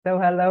So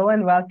hello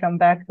and welcome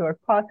back to our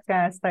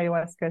podcast,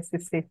 Ayahuasca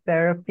Assisted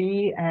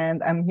Therapy.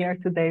 And I'm here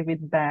today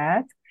with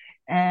Beth.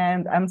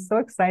 And I'm so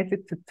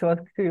excited to talk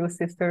to you,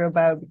 sister,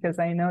 about because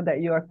I know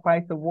that you are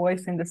quite a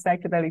voice in the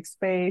psychedelic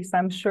space.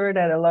 I'm sure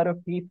that a lot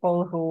of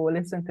people who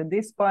listen to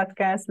this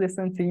podcast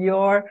listen to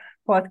your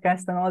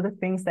podcast and all the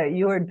things that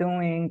you are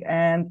doing.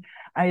 And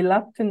I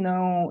love to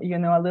know,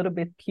 a little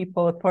bit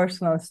people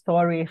personal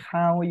story,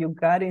 how you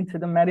got into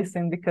the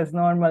medicine, because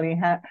normally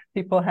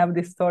people have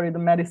this story, the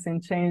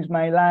medicine changed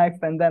my life,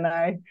 and then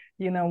I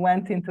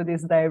went into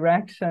this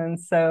direction.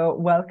 So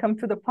welcome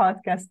to the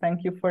podcast.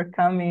 Thank you for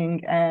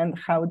coming. And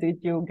how did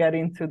you get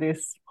into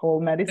this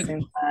whole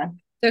medicine path?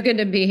 So good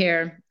to be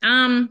here.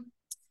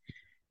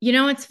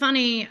 It's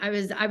funny.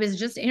 I was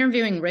just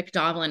interviewing Rick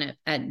Doblin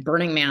at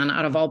Burning Man,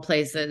 out of all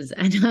places,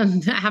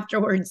 and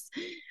afterwards,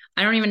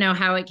 I don't even know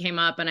how it came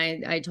up, and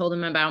I told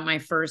him about my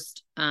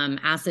first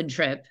acid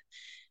trip,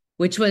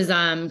 which was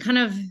kind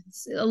of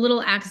a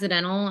little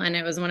accidental, and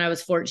it was when I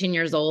was 14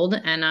 years old,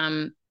 and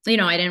I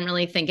didn't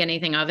really think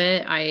anything of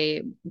it.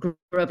 I grew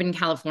up in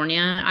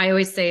California. I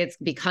always say it's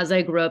because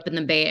I grew up in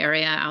the Bay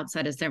Area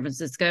outside of San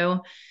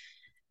Francisco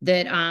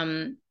that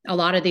a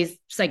lot of these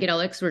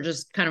psychedelics were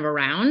just kind of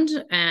around,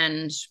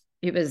 and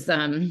it was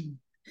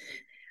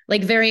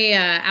like very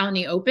out in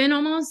the open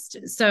almost.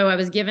 So I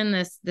was given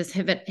this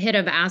hit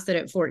of acid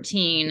at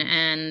 14,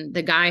 and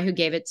the guy who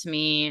gave it to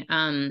me,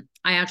 I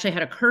actually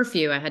had a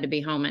curfew. I had to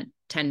be home at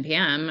 10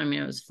 p.m. I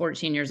mean, I was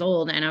 14 years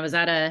old, and I was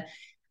at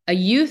a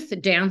youth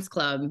dance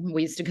club.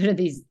 We used to go to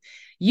these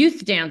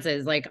youth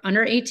dances, like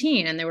under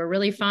 18, and they were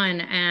really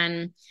fun.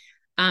 And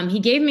he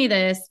gave me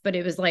this, but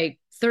it was like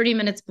 30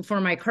 minutes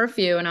before my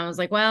curfew. And I was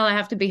like, well, I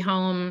have to be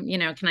home.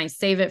 Can I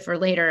save it for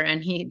later?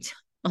 And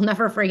I'll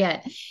never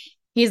forget.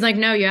 He's like,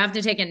 no, you have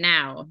to take it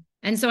now.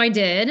 And so I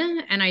did.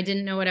 And I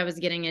didn't know what I was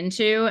getting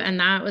into. And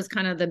that was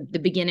kind of the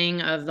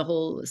beginning of the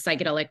whole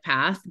psychedelic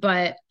path.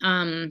 But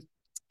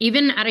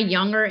even at a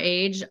younger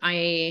age,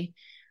 I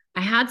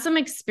had some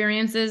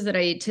experiences that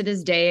I, to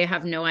this day,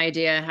 have no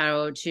idea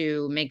how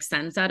to make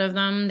sense out of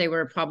them. They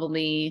were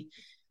probably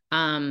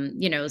some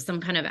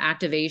kind of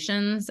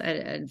activations at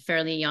a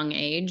fairly young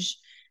age.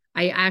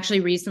 I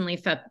actually recently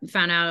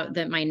found out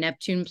that my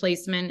Neptune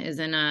placement is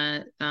in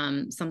a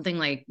something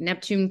like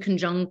Neptune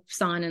conjunct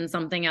Sun and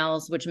something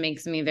else, which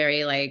makes me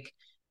very like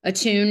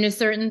attuned to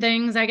certain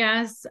things, I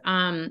guess.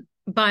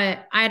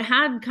 But I'd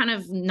had kind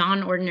of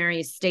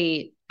non-ordinary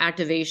state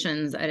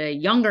activations at a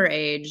younger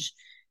age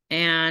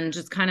and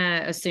just kind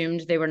of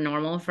assumed they were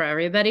normal for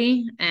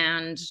everybody.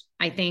 And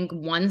I think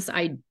once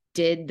I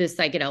did the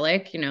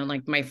psychedelic,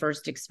 like my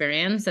first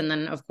experience. And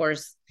then, of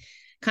course,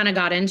 kind of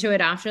got into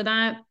it after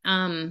that.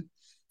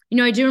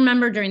 I do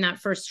remember during that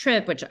first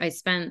trip, which I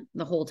spent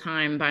the whole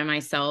time by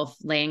myself,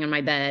 laying on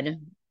my bed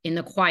in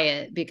the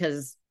quiet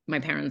because my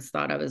parents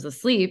thought I was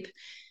asleep.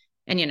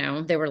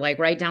 And, they were like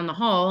right down the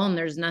hall and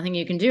there's nothing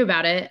you can do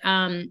about it.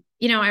 I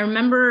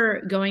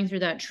remember going through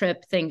that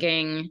trip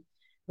thinking,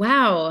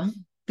 wow,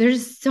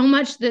 there's so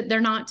much that they're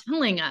not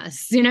telling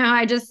us.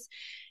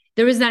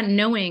 There was that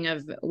knowing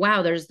of,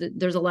 wow, there's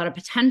a lot of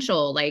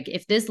potential. Like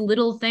if this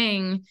little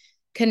thing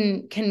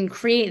can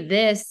create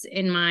this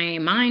in my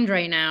mind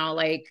right now,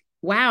 like,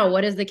 wow,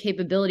 what is the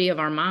capability of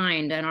our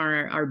mind and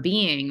our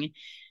being?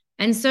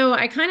 And so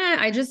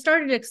I just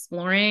started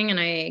exploring, and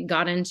I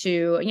got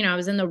into, I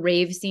was in the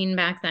rave scene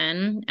back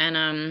then.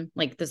 And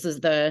like this is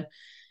the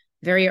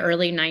very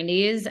early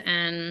 90s,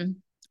 and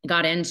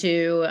got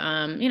into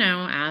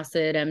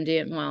acid,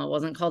 MDMA. Well, it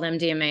wasn't called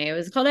MDMA, it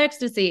was called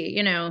ecstasy,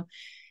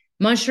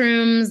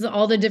 mushrooms,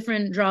 all the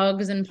different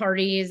drugs and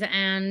parties.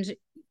 And,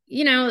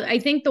 I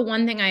think the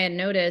one thing I had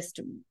noticed,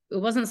 it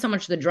wasn't so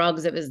much the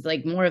drugs, it was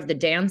like more of the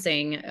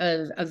dancing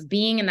of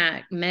being in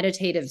that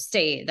meditative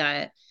state,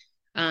 that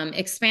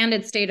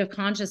expanded state of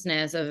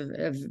consciousness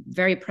of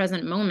very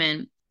present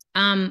moment.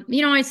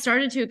 I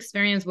started to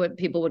experience what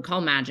people would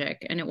call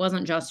magic. And it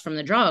wasn't just from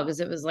the drugs.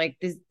 It was like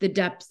the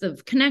depths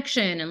of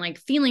connection and like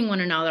feeling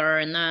one another,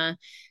 and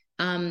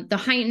the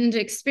heightened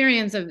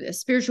experience of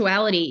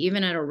spirituality,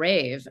 even at a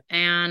rave.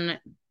 And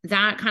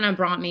that kind of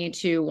brought me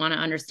to want to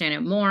understand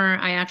it more.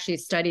 I actually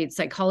studied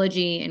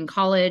psychology in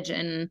college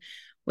and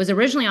was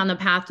originally on the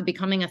path to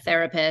becoming a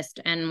therapist.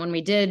 And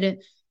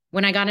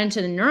when I got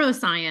into the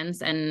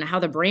neuroscience and how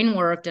the brain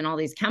worked and all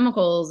these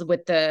chemicals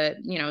with the,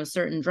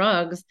 certain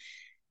drugs,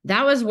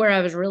 that was where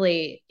I was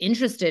really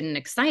interested and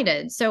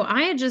excited. So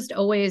I had just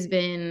always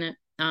been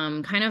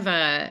kind of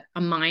a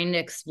mind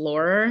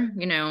explorer,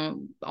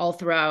 all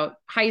throughout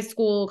high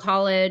school,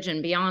 college,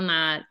 and beyond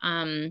that.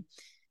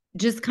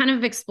 Just kind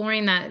of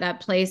exploring that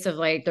place of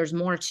like, there's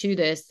more to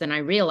this than I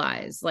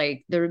realized.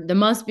 Like there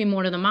must be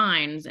more to the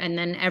mind. And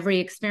then every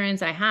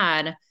experience I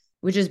had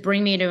would just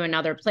bring me to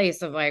another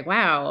place of like,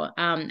 wow.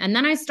 And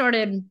then I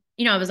started,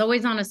 I was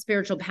always on a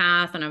spiritual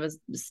path, and I was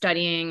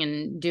studying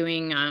and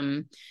doing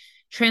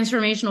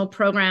transformational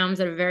programs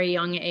at a very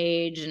young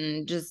age,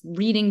 and just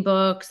reading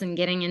books and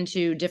getting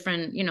into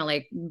different,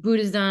 like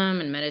Buddhism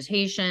and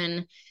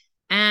meditation.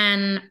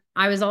 And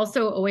I was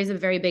also always a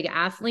very big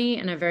athlete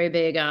and a very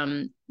big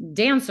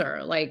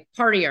dancer, like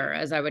partier,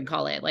 as I would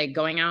call it, like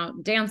going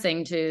out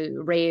dancing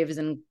to raves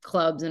and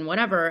clubs and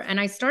whatever. And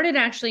I started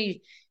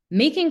actually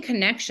making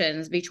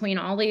connections between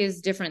all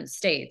these different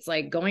states,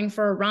 like going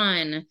for a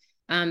run,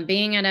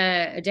 being at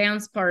a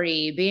dance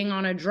party, being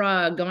on a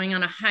drug, going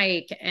on a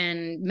hike,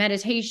 and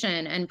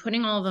meditation, and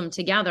putting all of them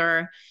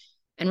together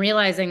and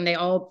realizing they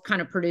all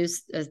kind of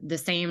produce the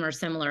same or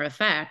similar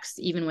effects,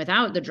 even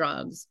without the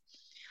drugs.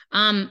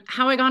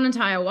 How I got into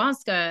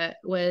ayahuasca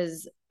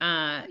was,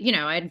 I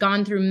had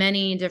gone through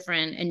many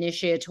different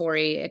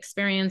initiatory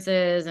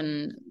experiences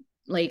and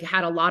like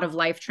had a lot of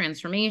life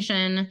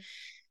transformation,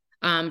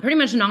 pretty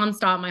much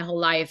nonstop my whole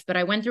life. But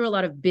I went through a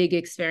lot of big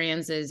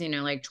experiences,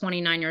 like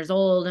 29 years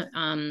old,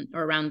 or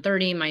around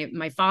 30,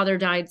 my father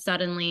died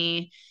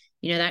suddenly.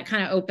 That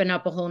kind of opened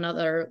up a whole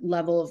nother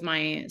level of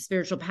my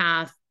spiritual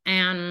path,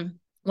 and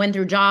went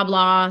through job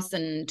loss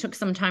and took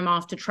some time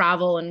off to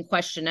travel and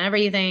question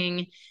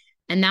everything.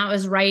 And that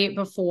was right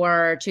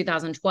before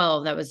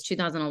 2012. That was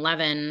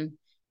 2011.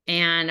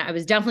 And I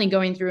was definitely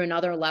going through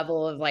another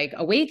level of like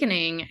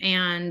awakening.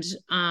 And,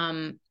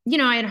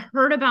 I had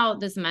heard about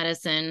this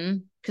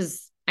medicine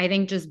because I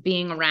think just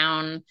being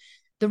around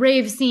the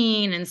rave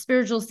scene and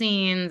spiritual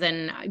scenes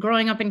and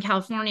growing up in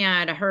California,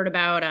 I'd heard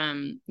about,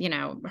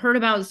 heard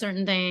about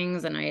certain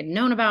things, and I had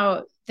known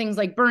about things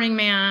like Burning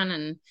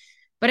Man.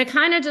 But I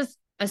kind of just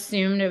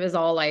assumed it was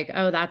all like,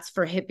 oh, that's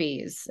for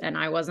hippies. And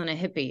I wasn't a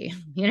hippie,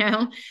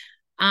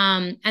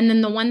 And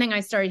then the one thing I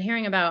started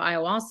hearing about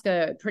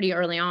ayahuasca pretty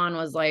early on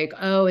was like,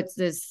 oh, it's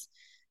this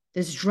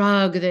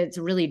drug that's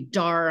really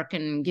dark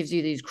and gives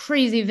you these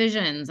crazy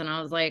visions. And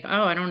I was like,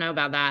 oh, I don't know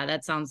about that.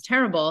 That sounds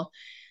terrible.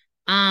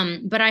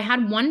 But I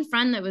had one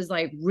friend that was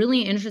like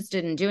really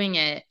interested in doing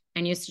it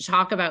and used to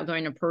talk about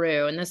going to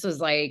Peru. And this was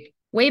like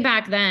way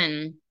back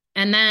then.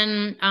 And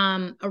then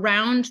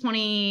around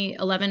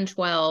 2011,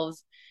 12,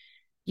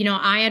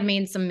 I had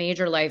made some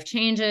major life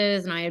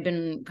changes, and I had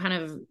been kind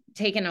of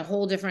taking a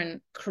whole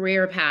different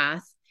career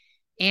path.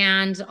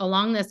 And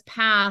along this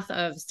path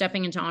of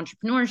stepping into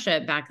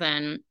entrepreneurship back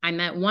then, I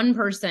met one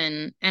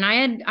person, and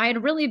I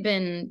had really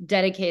been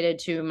dedicated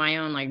to my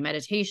own like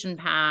meditation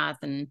path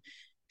and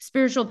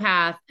spiritual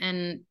path.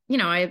 And,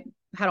 I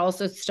had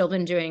also still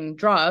been doing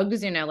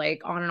drugs,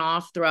 like on and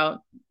off throughout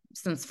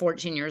since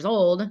 14 years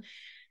old.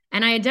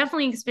 And I had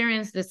definitely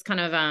experienced this kind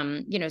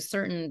of,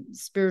 certain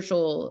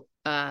spiritual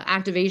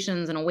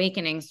activations and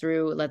awakenings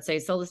through, let's say,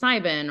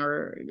 psilocybin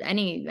or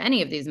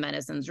any of these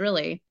medicines,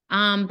 really.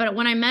 But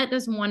when I met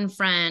this one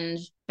friend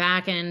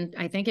back in,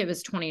 I think it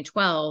was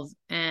 2012,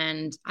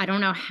 and I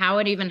don't know how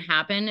it even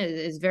happened,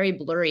 it's very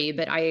blurry,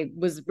 but I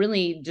was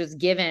really just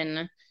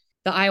given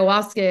the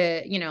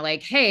ayahuasca,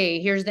 like,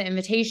 hey, here's the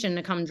invitation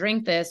to come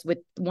drink this with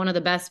one of the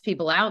best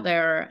people out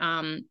there.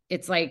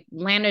 It's like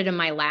landed in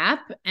my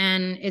lap.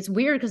 And it's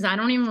weird because I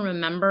don't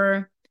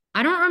remember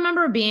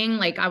being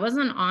like, I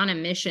wasn't on a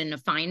mission to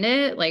find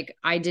it. Like,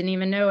 I didn't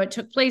even know it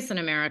took place in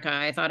America.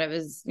 I thought it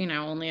was,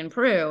 only in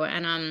Peru.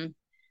 And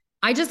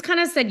I just kind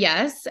of said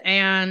yes,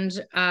 and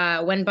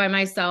went by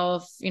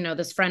myself.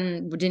 This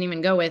friend didn't even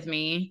go with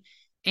me.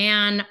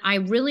 And I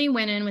really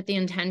went in with the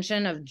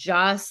intention of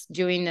just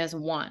doing this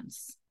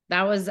once.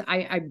 That was,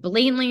 I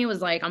blatantly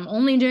was like, I'm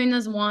only doing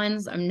this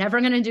once. I'm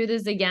never going to do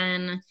this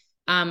again.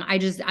 I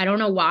don't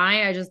know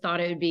why. I just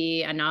thought it would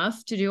be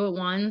enough to do it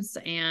once.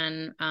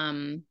 And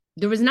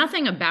there was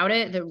nothing about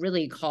it that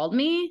really called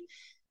me,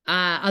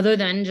 other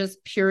than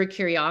just pure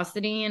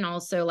curiosity. And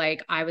also,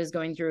 like, I was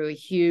going through a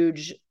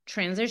huge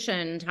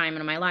transition time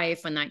in my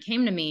life when that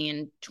came to me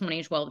in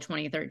 2012,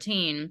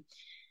 2013.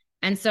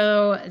 And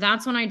so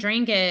that's when I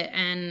drank it.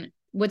 And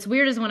what's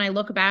weird is when I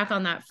look back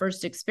on that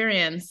first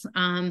experience,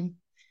 I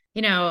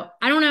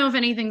don't know if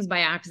anything's by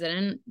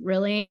accident,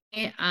 really.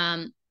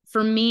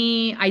 For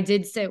me, I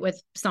did sit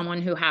with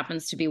someone who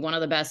happens to be one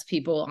of the best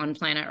people on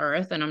planet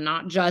Earth. And I'm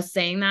not just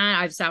saying that.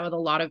 I've sat with a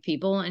lot of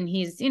people, and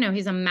he's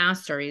a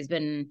master.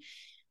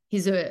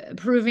 He's a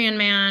Peruvian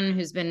man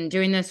who's been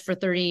doing this for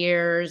 30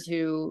 years,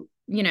 who,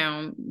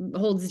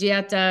 holds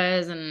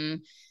dietas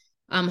and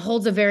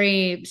holds a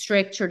very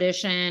strict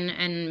tradition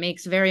and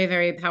makes very,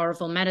 very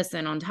powerful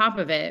medicine on top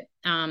of it.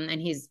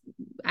 And he's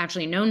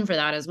actually known for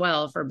that as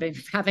well, for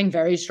having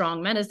very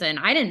strong medicine.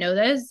 I didn't know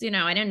this,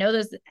 I didn't know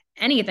this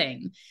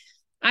anything.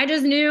 I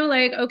just knew,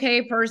 like,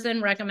 okay,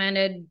 person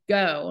recommended,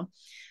 go.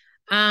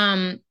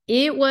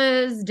 It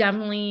was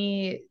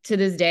definitely, to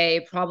this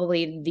day,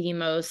 probably the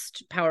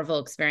most powerful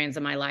experience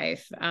of my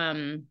life.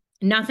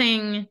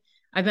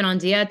 I've been on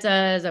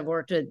dietas, I've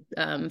worked with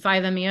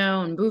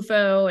 5-MeO and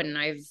Bufo, and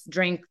I've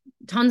drank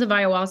tons of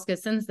ayahuasca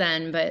since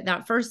then. But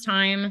that first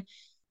time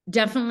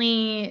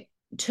definitely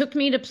took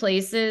me to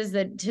places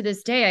that, to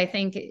this day, I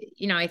think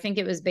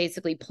it was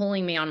basically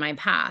pulling me on my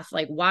path.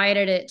 Like, why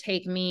did it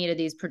take me to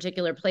these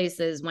particular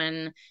places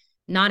when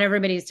not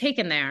everybody's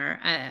taken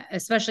there,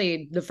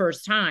 especially the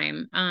first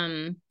time?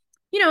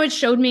 It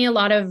showed me a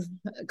lot of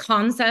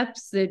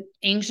concepts that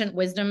ancient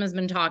wisdom has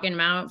been talking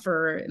about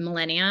for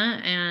millennia.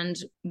 And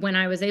when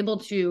I was able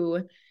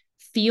to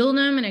feel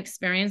them and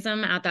experience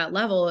them at that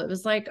level, it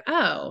was like,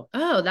 oh,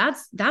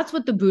 that's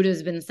what the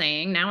Buddha's been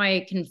saying. Now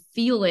I can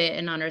feel it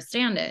and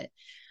understand it.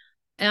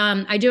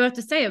 I do have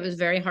to say it was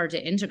very hard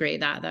to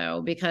integrate that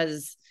though,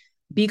 because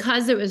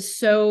it was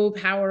so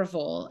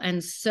powerful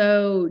and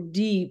so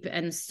deep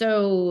and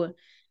so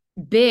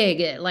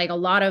big, like a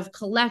lot of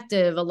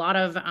collective, a lot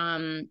of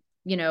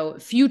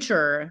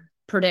future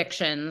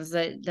predictions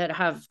that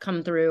have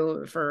come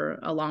through for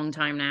a long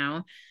time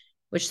now,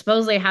 which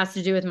supposedly has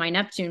to do with my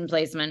Neptune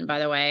placement, by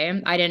the way.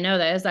 I didn't know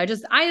this.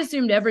 I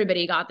assumed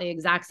everybody got the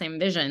exact same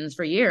visions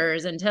for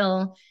years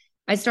until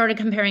I started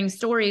comparing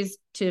stories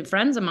to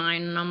friends of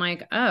mine. And I'm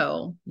like,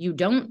 oh, you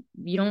don't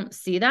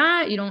see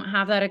that? You don't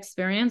have that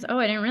experience? Oh,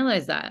 I didn't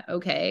realize that.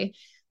 Okay.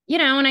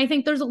 And I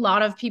think there's a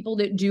lot of people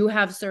that do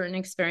have certain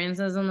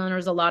experiences, and then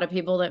there's a lot of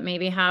people that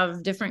maybe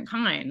have different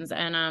kinds.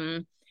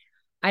 And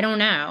I don't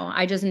know.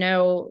 I just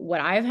know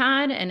what I've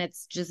had, and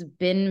it's just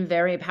been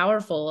very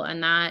powerful.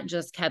 And that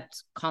just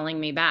kept calling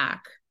me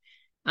back.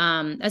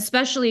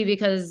 Especially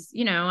because,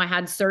 I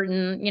had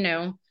certain,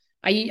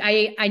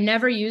 I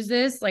never use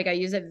this. Like I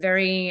use it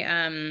very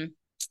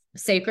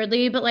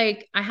sacredly, but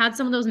like I had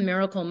some of those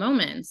miracle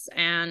moments.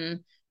 And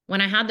when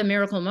I had the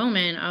miracle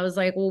moment, I was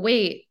like, well,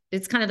 wait,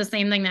 it's kind of the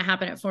same thing that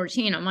happened at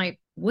 14. I'm like,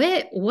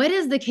 what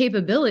is the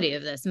capability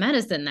of this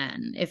medicine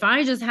then? If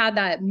I just had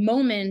that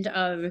moment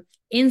of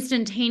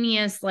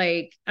instantaneous,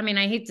 like, I mean,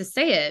 I hate to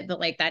say it, but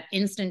like that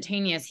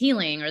instantaneous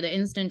healing, or the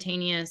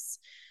instantaneous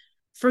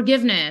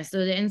forgiveness,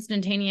 or the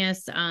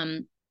instantaneous,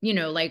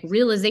 like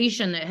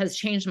realization that has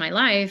changed my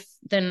life,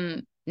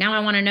 then now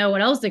I want to know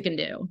what else it can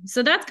do.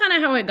 So that's kind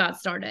of how it got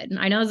started.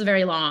 I know it's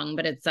very long,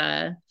 but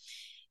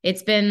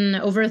it's been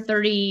over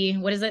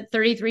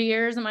 33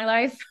 years of my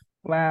life.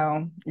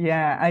 Wow.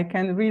 Yeah, I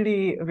can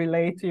really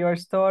relate to your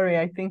story.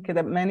 I think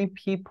that many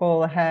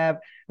people have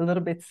a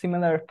little bit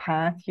similar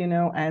path,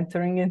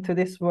 entering into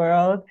this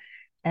world.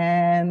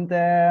 And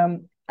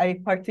I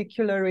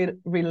particularly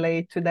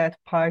relate to that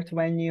part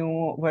when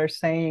you were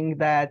saying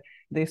that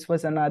this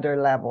was another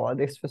level.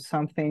 This was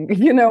something,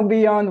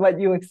 beyond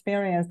what you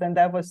experienced. And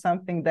that was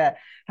something that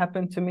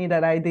happened to me,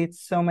 that I did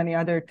so many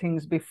other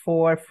things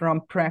before,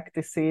 from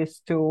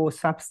practices to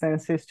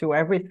substances to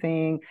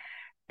everything.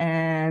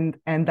 And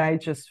I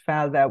just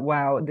felt that,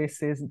 wow,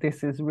 this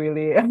is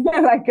really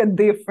like a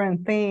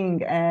different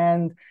thing.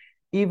 And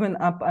even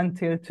up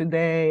until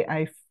today,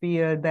 I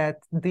feel that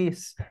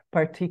this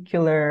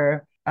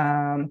particular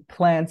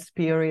plant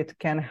spirit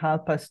can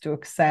help us to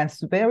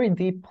access very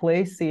deep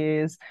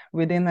places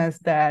within us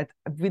that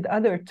with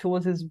other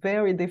tools is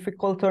very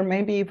difficult, or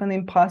maybe even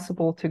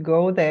impossible to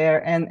go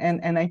there.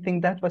 And I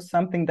think that was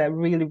something that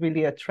really,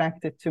 really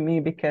attracted to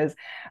me, because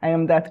I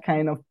am that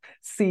kind of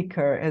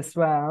seeker as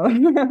well.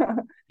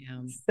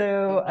 Yeah.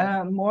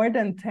 So more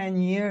than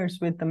 10 years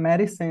with the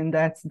medicine,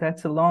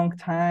 that's a long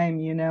time,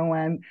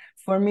 and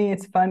for me,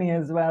 it's funny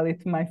as well.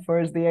 It's my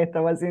first diet. I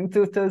was in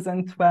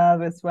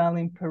 2012 as well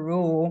in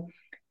Peru.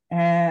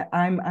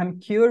 I'm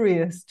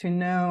curious to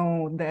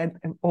know that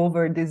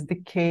over this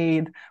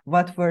decade,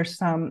 what were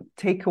some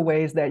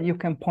takeaways that you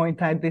can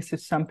point out? This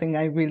is something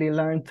I really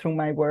learned through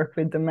my work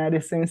with the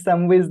medicine,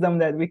 some wisdom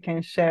that we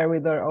can share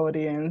with our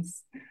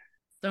audience.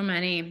 So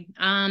many.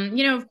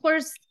 Of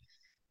course,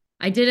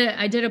 I did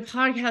a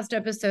podcast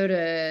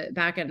episode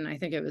back in, I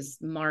think it was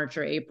March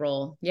or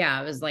April. Yeah,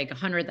 it was like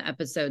 100th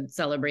episode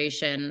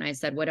celebration. I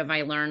said, what have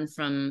I learned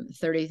from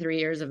 33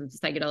 years of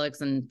psychedelics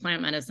and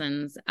plant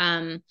medicines?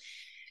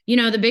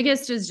 The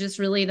biggest is just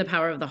really the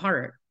power of the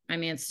heart. I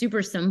mean, it's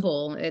super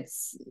simple.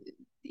 It's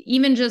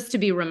even just to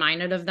be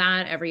reminded of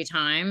that every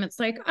time. It's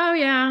like, oh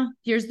yeah,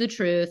 here's the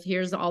truth.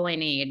 Here's all I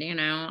need,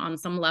 on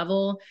some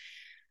level.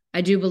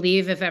 I do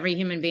believe if every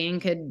human being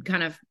could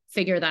kind of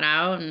figure that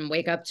out and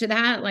wake up to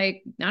that,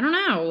 like, I don't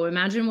know,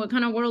 imagine what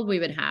kind of world we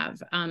would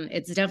have.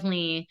 It's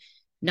definitely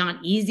not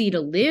easy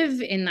to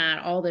live in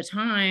that all the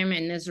time,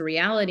 in this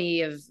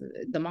reality of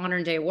the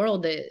modern day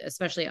world that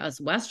especially us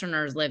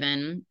Westerners live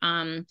in.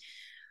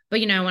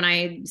 But when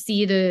I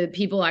see the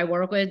people I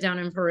work with down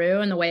in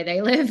Peru and the way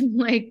they live,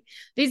 like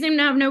they seem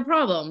to have no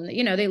problem.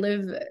 They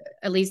live,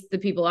 at least the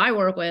people I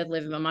work with,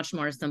 live a much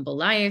more simple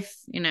life.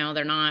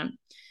 They're not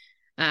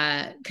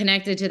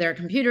connected to their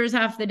computers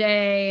half the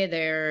day.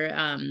 They're,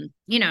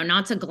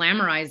 not to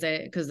glamorize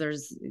it, because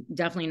there's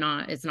definitely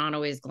it's not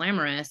always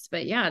glamorous,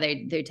 but yeah,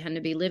 they tend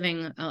to be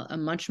living a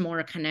much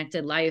more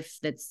connected life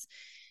that's,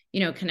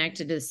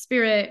 connected to the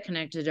spirit,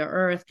 connected to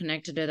earth,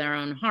 connected to their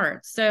own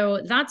heart. So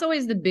that's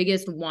always the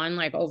biggest one,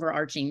 like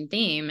overarching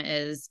theme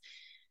is,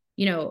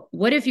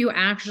 what if you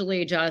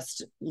actually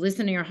just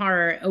listen to your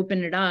heart,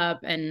 open it up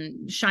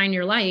and shine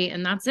your light,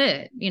 and that's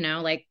it,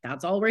 like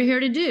that's all we're here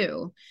to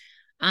do.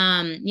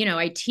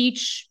 I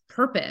teach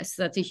purpose.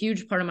 That's a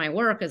huge part of my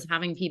work, is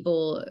having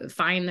people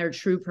find their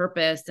true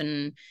purpose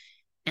and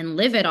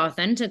live it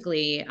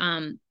authentically.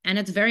 And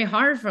it's very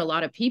hard for a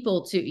lot of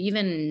people to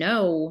even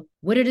know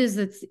what it is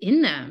that's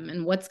in them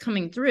and what's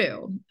coming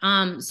through.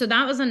 So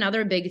that was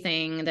another big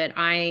thing that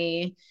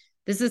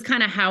this is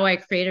kind of how I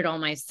created all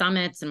my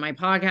summits and my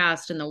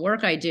podcast and the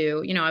work I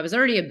do. I was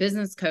already a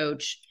business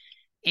coach,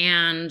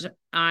 and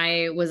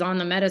I was on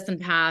the medicine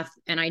path,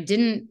 and I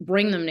didn't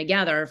bring them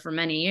together for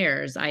many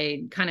years.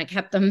 I kind of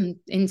kept them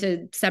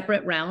into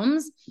separate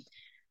realms.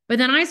 But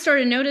then I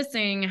started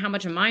noticing how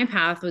much of my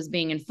path was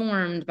being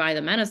informed by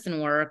the medicine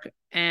work.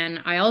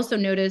 And I also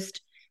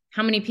noticed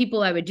how many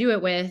people I would do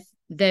it with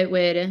that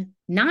would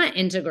not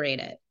integrate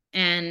it.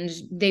 And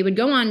they would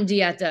go on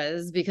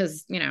dietas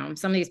because,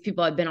 some of these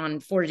people I've been on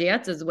 4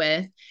 dietas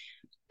with.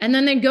 And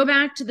then they'd go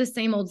back to the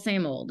same old,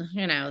 same old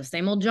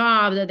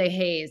job that they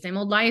hate, same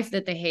old life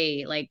that they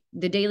hate, like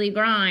the daily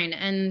grind.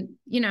 And,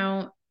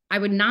 I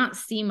would not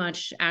see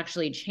much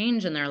actually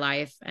change in their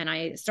life. And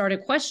I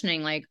started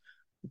questioning, like,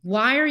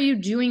 why are you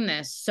doing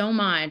this so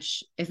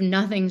much if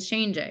nothing's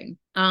changing?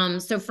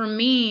 So for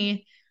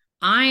me,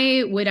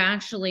 I would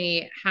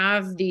actually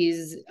have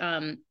these,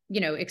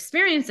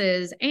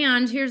 experiences.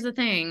 And here's the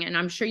thing, and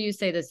I'm sure you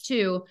say this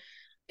too.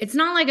 It's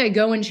not like I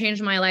go and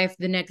change my life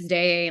the next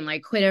day and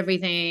like quit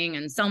everything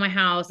and sell my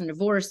house and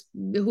divorce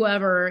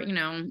whoever,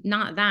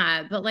 not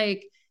that, but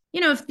like,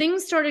 if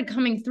things started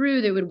coming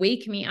through that would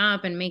wake me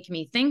up and make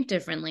me think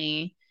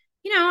differently,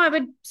 I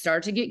would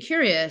start to get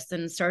curious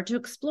and start to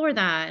explore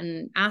that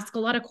and ask a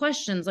lot of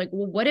questions like,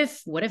 well, what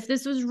if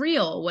this was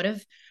real? What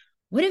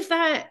if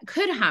that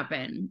could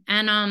happen?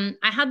 And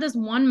I had this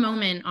one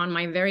moment on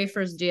my very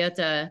first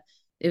dieta.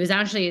 It was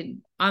actually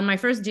on my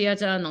first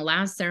dieta in the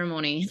last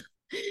ceremony,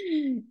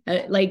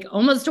 like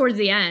almost towards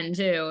the end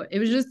too. It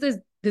was just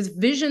this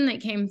vision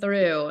that came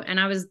through. And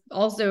I was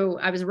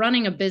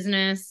running a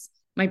business,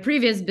 my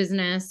previous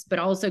business, but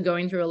also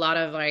going through a lot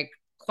of like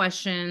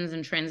questions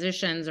and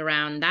transitions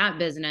around that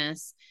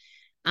business.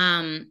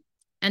 And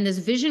this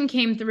vision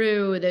came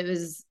through that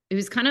it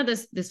was kind of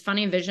this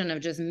funny vision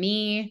of just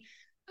me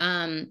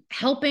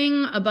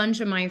helping a bunch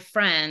of my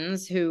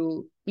friends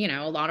who,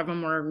 a lot of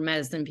them were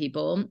medicine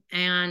people,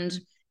 and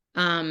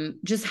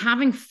just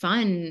having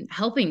fun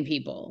helping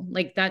people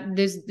like that.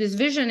 This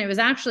vision, it was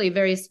actually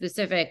very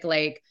specific.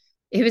 Like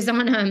it was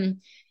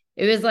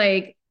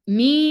like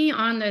me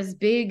on this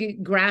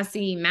big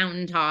grassy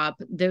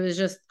mountaintop that was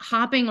just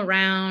hopping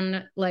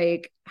around,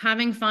 like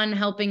having fun,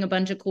 helping a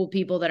bunch of cool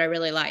people that I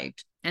really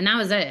liked. And that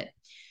was it.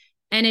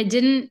 And it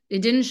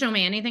didn't show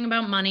me anything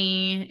about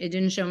money. It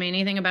didn't show me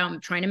anything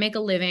about trying to make a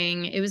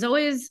living. It was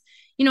always,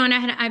 and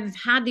I've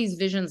had these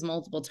visions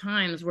multiple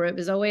times where it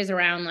was always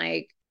around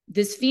like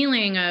this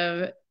feeling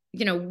of,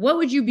 what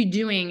would you be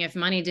doing if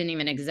money didn't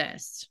even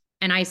exist?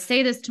 And I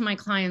say this to my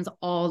clients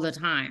all the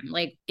time.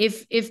 Like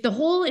if the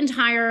whole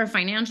entire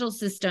financial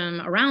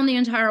system around the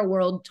entire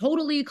world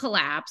totally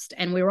collapsed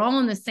and we were all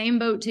in the same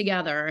boat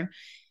together,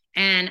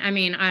 and I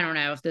mean, I don't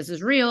know if this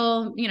is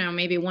real,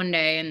 maybe one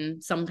day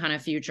in some kind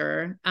of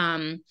future.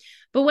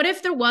 But what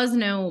if there was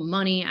no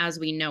money as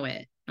we know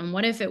it? And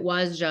what if it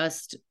was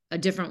just a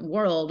different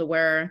world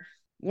where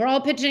we're all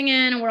pitching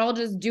in and we're all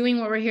just doing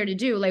what we're here to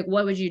do? Like,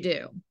 what would you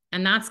do?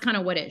 And that's kind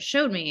of what it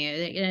showed me.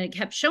 It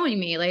kept showing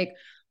me like,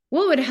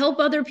 what would help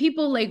other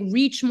people like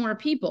reach more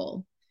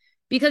people?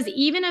 Because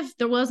even if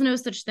there was no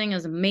such thing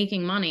as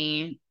making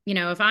money,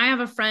 if I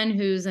have a friend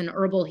who's an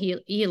herbal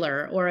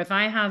healer, or if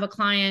I have a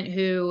client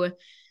who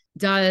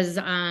does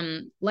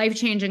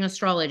life-changing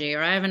astrology,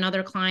 or I have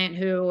another client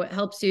who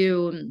helps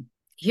you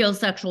heal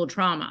sexual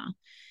trauma,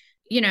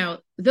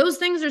 those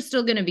things are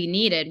still going to be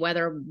needed,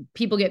 whether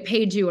people get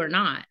paid to or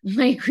not.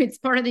 Like it's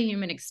part of the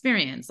human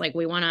experience. Like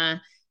we want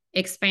to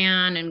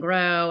expand and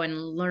grow and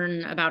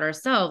learn about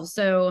ourselves.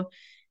 So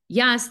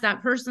yes,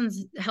 that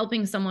person's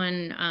helping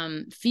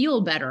someone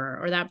feel better,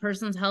 or that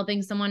person's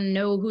helping someone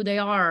know who they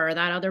are, or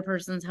that other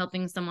person's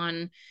helping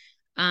someone,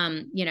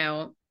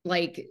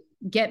 like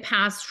get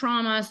past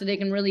trauma so they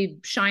can really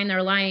shine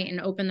their light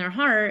and open their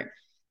heart.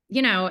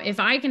 If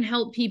I can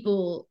help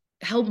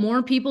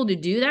more people to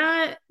do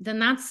that, then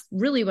that's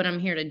really what I'm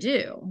here to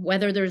do,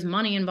 whether there's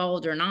money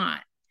involved or not.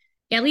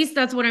 At least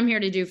that's what I'm here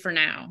to do for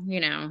now.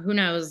 Who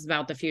knows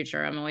about the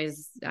future?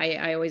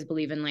 I always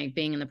believe in like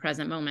being in the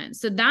present moment.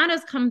 So that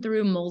has come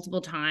through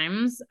multiple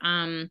times.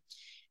 And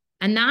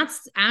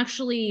that's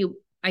actually,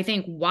 I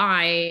think,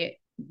 why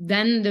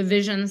then the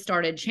vision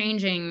started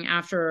changing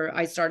after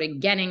I started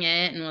getting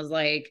it and was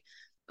like,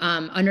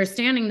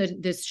 understanding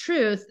this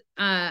truth.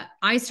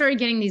 I started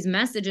getting these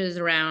messages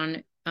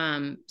around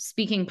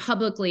speaking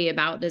publicly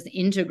about this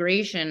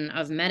integration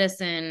of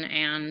medicine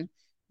and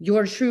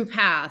your true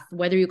path,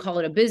 whether you call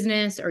it a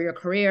business or your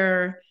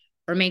career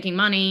or making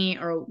money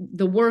or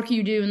the work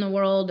you do in the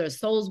world or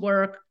soul's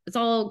work. It's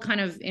all kind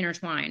of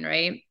intertwined,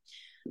 right?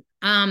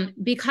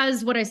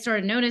 Because what I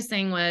started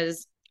noticing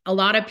was a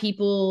lot of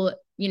people,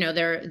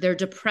 their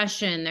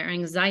depression, their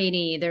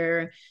anxiety,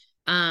 their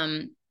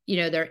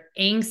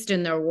angst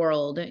in their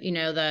world,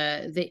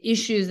 the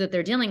issues that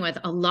they're dealing with,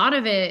 a lot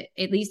of it,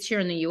 at least here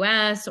in the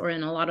US or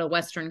in a lot of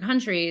Western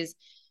countries,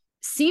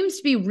 seems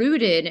to be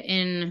rooted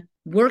in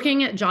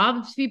working at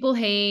jobs people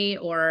hate,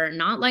 or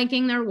not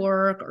liking their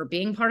work, or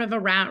being part of a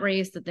rat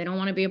race that they don't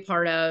want to be a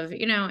part of.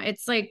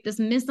 It's like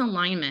this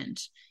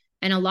misalignment.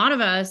 And a lot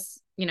of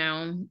us,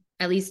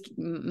 at least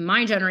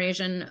my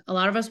generation, a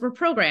lot of us were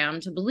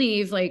programmed to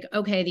believe like,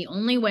 okay, the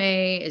only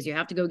way is you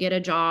have to go get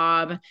a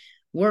job,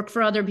 work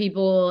for other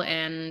people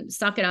and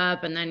suck it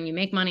up. And then you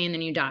make money and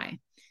then you die,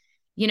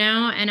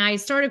 and I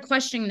started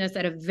questioning this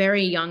at a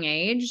very young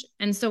age.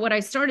 And so what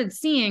I started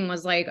seeing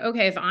was like,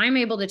 okay, if I'm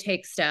able to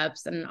take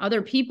steps and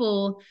other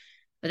people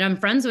that I'm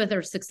friends with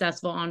are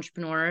successful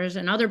entrepreneurs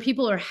and other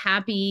people are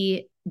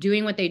happy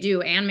doing what they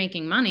do and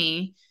making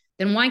money,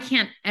 then why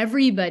can't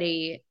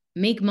everybody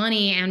make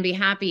money and be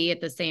happy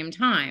at the same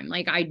time?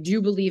 Like, I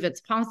do believe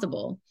it's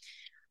possible.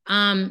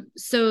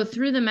 So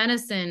through the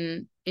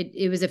medicine,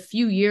 it was a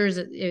few years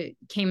it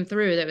came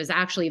through that was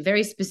actually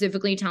very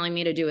specifically telling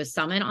me to do a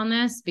summit on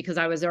this because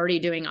I was already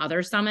doing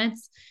other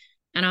summits.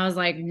 And I was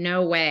like,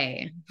 no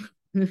way.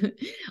 I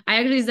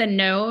actually said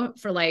no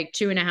for like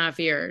 2.5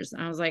 years.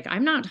 I was like,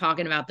 I'm not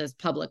talking about this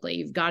publicly.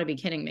 You've got to be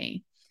kidding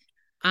me.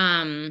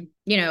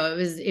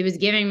 It was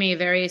giving me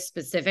very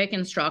specific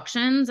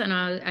instructions and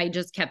I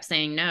just kept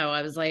saying no.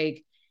 I was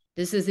like,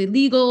 this is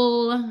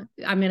illegal.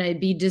 I'm going to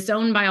be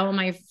disowned by all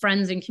my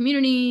friends and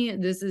community.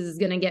 This is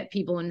going to get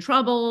people in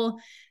trouble.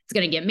 It's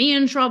going to get me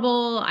in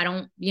trouble. I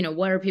don't,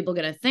 what are people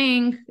going to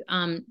think?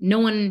 No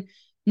one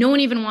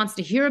even wants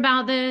to hear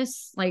about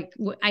this. Like,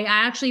 I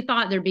actually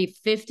thought there'd be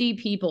 50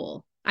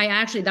 people.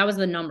 That was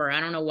the number. I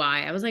don't know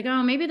why. I was like,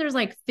 oh, maybe there's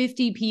like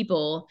 50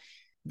 people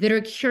that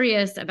are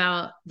curious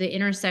about the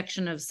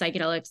intersection of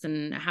psychedelics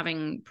and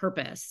having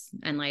purpose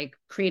and like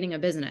creating a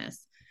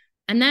business.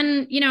 And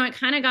then, it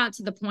kind of got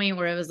to the point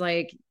where it was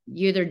like,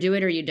 you either do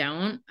it or you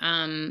don't,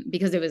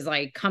 because it was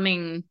like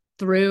coming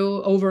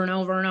through over and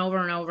over and over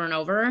and over and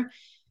over.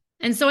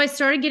 And so I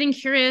started getting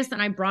curious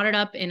and I brought it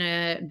up in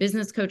a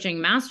business coaching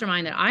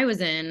mastermind that I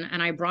was in.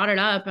 And I brought it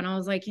up and I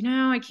was like,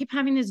 I keep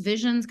having these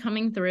visions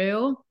coming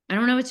through. I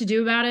don't know what to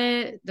do about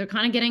it. They're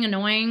kind of getting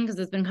annoying because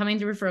it's been coming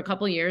through for a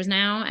couple of years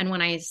now. And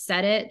when I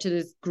said it to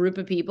this group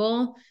of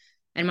people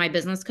and my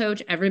business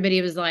coach,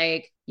 everybody was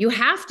like, you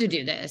have to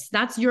do this.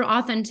 That's your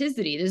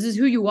authenticity. This is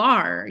who you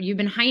are. You've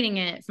been hiding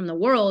it from the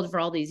world for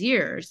all these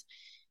years.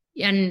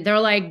 And they're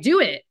like, do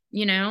it.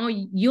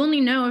 You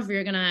only know if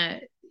you're going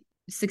to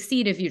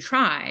succeed if you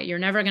try. You're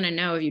never going to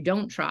know if you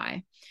don't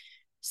try.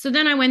 So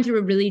then I went through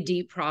a really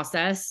deep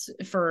process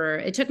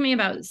it took me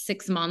about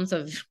 6 months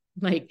of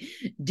like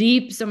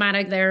deep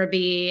somatic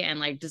therapy and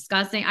like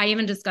discussing. I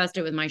even discussed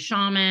it with my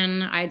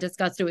shaman. I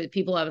discussed it with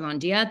people I was on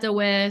dieta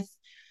with.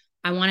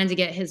 I wanted to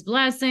get his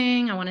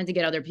blessing. I wanted to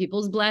get other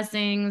people's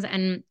blessings.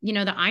 And,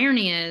 the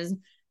irony is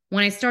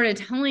when I started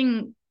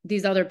telling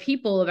these other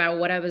people about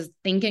what I was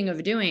thinking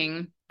of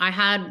doing, I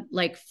had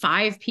like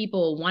 5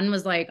 people. One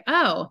was like,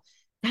 oh,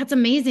 that's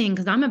amazing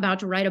because I'm about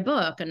to write a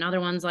book.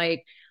 Another one's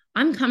like,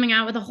 I'm coming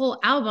out with a whole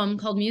album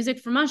called Music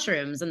for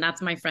Mushrooms. And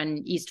that's my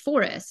friend East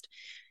Forest.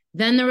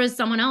 Then there was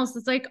someone else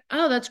that's like,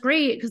 oh, that's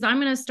great because I'm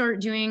going to start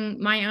doing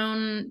my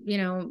own,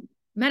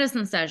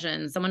 medicine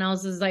sessions. Someone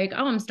else is like,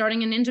 oh, I'm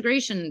starting an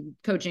integration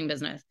coaching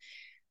business.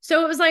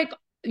 So it was like,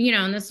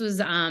 and this was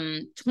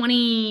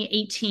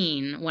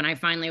 2018 when I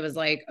finally was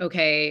like,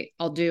 okay,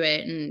 I'll do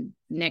it in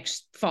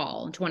next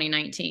fall,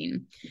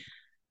 2019.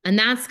 And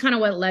that's kind of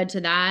what led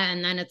to that.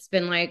 And then it's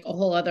been like a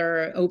whole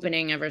other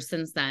opening ever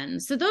since then.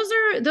 So those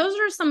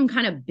are some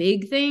kind of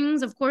big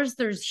things. Of course,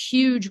 there's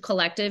huge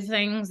collective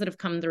things that have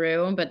come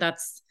through, but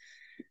that's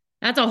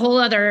a whole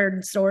other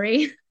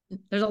story.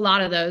 There's a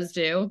lot of those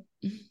too.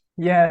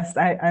 Yes,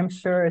 I'm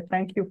sure.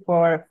 Thank you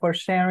for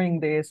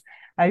sharing this.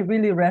 I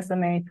really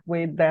resonate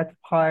with that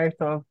part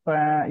of,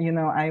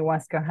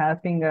 ayahuasca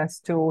helping us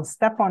to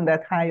step on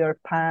that higher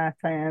path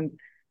and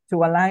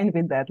to align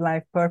with that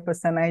life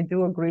purpose. And I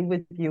do agree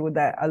with you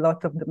that a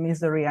lot of the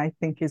misery, I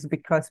think, is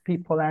because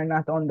people are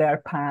not on their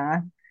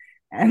path.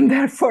 And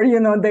therefore,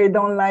 they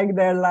don't like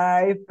their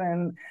life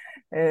and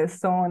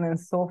so on and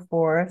so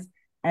forth.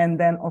 And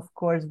then, of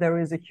course, there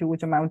is a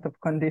huge amount of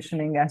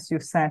conditioning, as you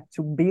said,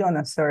 to be on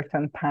a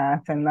certain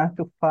path and not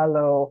to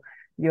follow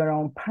your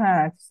own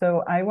path.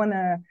 So I want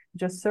to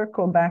just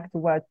circle back to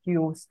what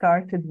you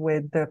started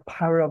with, the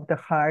power of the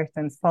heart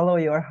and follow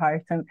your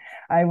heart. And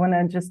I want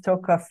to just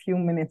talk a few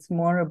minutes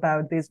more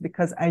about this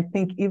because I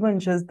think even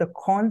just the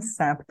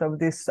concept of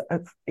this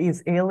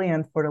is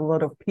alien for a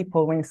lot of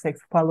people. When you say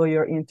follow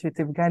your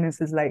intuitive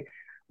guidance, is like,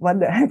 what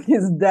the heck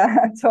is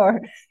that? Or,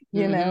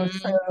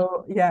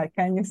 so yeah,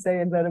 can you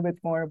say a little bit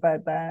more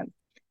about that?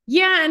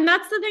 Yeah. And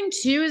that's the thing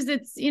too, is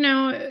it's,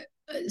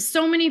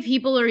 so many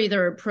people are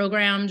either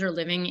programmed or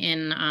living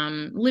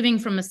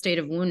from a state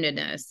of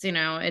woundedness.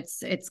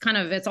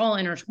 It's all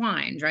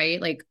intertwined,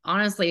 right? Like,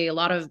 honestly, a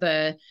lot of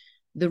the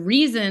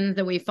reasons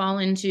that we fall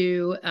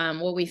into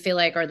what we feel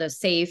like are the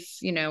safe,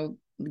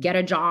 get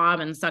a job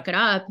and suck it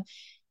up,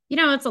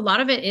 it's a lot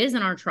of it is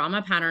in our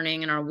trauma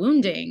patterning and our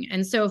wounding.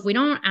 And so if we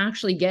don't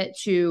actually get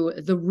to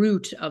the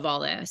root of all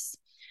this,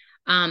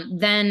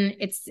 then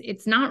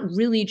it's not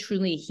really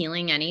truly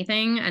healing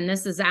anything. And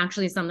this is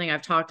actually something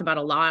I've talked about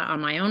a lot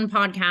on my own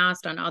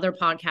podcast, on other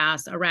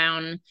podcasts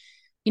around,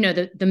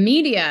 the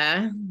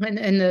media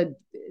and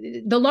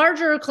the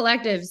larger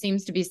collective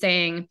seems to be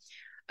saying,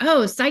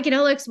 oh,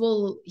 psychedelics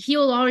will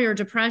heal all your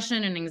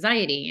depression and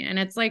anxiety. And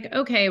it's like,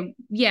 okay,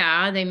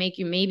 yeah, they make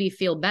you maybe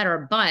feel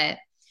better. But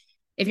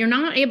if you're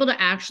not able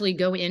to actually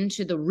go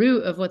into the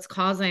root of what's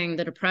causing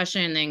the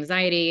depression, the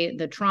anxiety,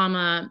 the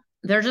trauma,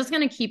 they're just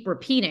going to keep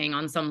repeating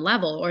on some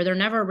level, or they're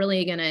never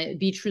really going to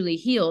be truly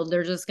healed.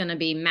 They're just going to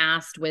be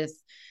masked with,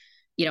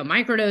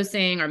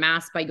 microdosing, or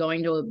masked by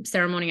going to a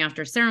ceremony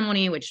after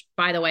ceremony, which,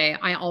 by the way,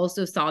 I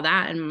also saw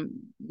that in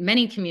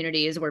many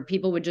communities where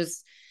people would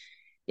just,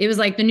 it was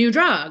like the new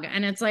drug.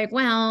 And it's like,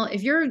 well,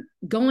 if you're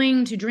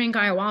going to drink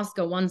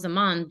ayahuasca once a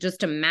month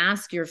just to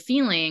mask your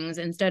feelings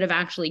instead of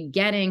actually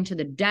getting to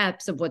the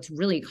depths of what's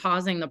really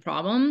causing the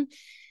problem,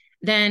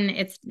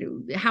 then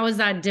how is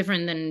that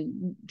different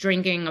than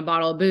drinking a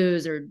bottle of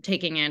booze or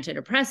taking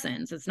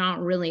antidepressants? It's not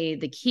really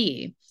the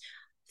key.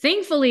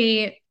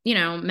 Thankfully,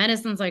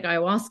 medicines like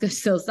ayahuasca,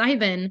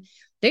 psilocybin,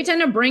 they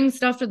tend to bring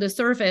stuff to the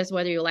surface,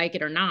 whether you like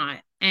it or not.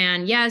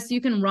 And yes,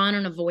 you can run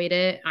and avoid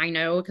it. I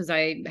know, because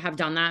I have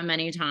done that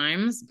many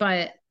times,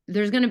 but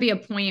there's going to be a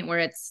point where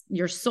it's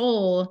your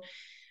soul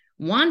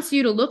wants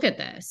you to look at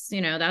this.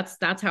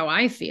 That's how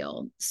I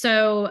feel.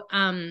 So,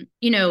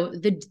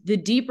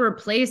 the deeper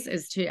place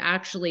is to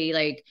actually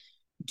like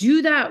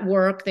do that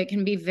work that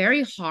can be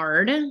very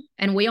hard.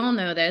 And we all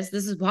know this.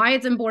 This is why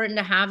it's important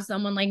to have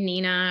someone like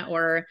Nina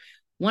or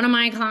one of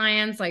my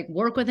clients, like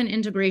work with an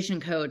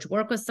integration coach,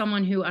 work with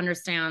someone who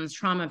understands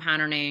trauma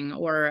patterning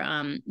or,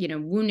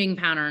 wounding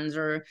patterns,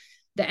 or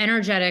the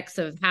energetics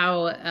of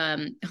how,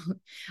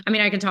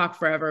 I could talk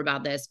forever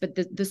about this, but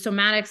the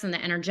somatics and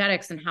the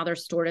energetics and how they're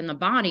stored in the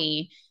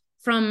body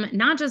from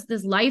not just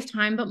this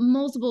lifetime, but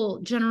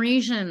multiple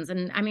generations.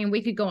 And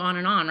we could go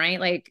on, right?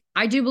 Like,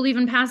 I do believe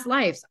in past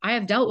lives. I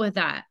have dealt with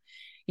that.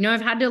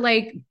 I've had to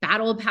like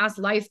battle past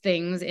life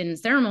things in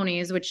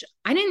ceremonies, which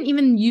I didn't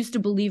even used to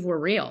believe were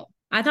real.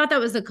 I thought that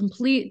was a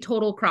complete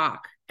total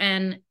crock.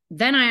 And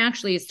then I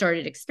actually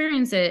started to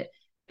experience it.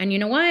 And you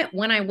know what?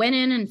 When I went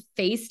in and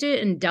faced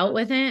it and dealt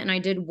with it, and I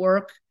did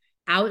work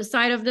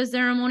outside of the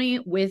ceremony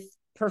with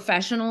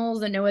professionals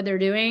that know what they're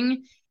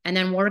doing, and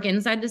then work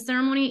inside the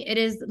ceremony, it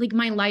is like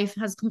my life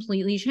has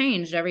completely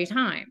changed every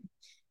time.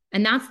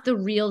 And that's the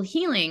real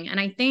healing. And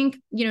I think,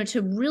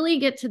 to really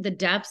get to the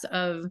depths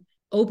of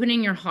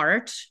opening your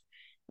heart,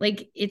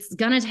 like it's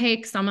going to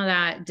take some of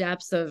that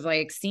depths of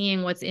like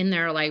seeing what's in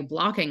there, like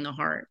blocking the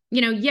heart.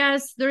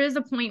 Yes, there is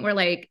a point where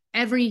like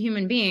every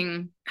human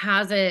being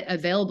has it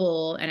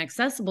available and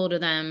accessible to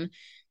them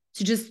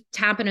to just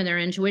tap into their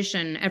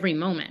intuition every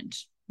moment.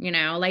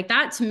 Like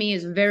that to me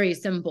is very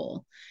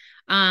simple.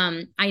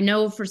 I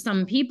know for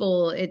some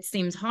people it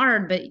seems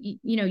hard, but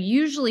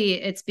usually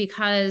it's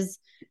because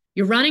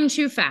you're running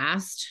too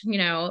fast.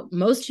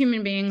 Most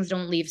human beings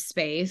don't leave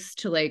space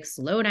to like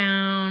slow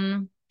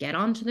down, get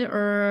onto the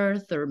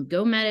earth, or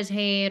go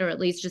meditate, or at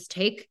least just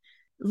take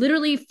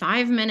literally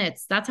 5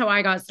 minutes. That's how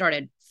I got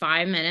started.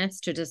 5 minutes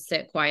to just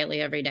sit quietly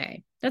every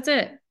day. That's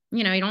it.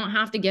 You don't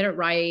have to get it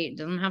right. It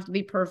doesn't have to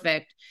be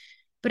perfect.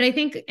 But I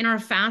think in our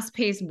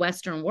fast-paced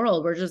Western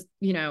world, we're just,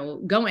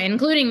 going,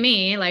 including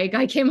me. Like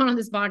I came on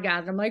this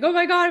podcast. I'm like, oh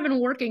my God, I've been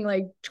working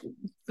like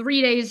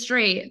 3 days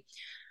straight.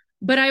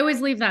 But I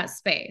always leave that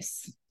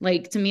space.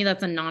 Like to me,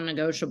 that's a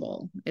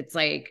non-negotiable. It's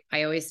like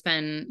I always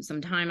spend some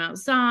time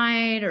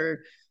outside,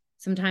 or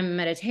some time in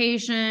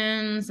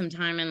meditation, some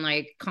time in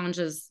like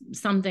conscious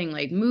something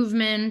like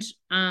movement.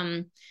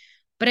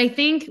 But I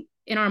think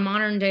in our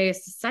modern day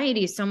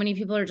society, so many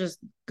people are just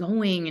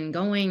going and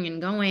going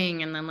and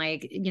going. And then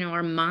like,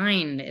 our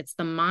mind, it's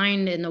the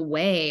mind in the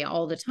way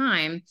all the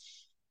time.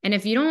 And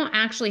if you don't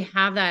actually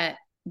have that,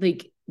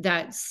 like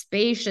that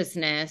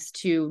spaciousness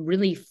to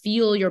really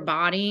feel your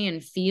body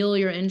and feel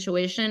your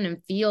intuition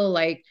and feel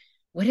like,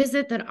 what is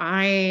it that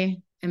I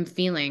am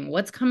feeling?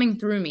 What's coming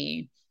through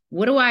me?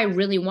 What do I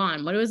really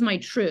want? What is my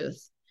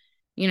truth?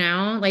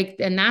 Like,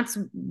 and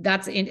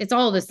it's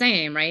all the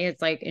same, right?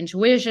 It's like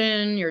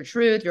intuition, your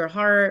truth, your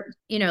heart,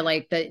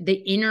 like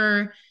the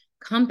inner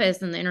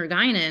compass and the inner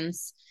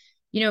guidance.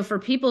 For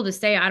people to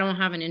say, I don't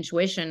have an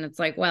intuition, it's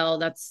like,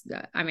 well,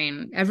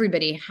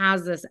 everybody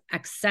has this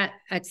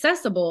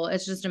accessible.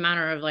 It's just a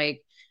matter of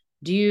like,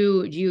 do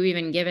you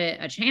even give it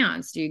a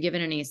chance? Do you give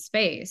it any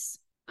space?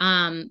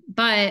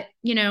 But,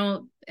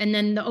 and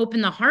then the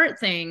open the heart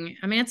thing,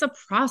 it's a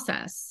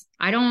process.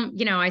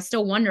 I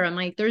still wonder, I'm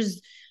like,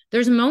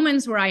 there's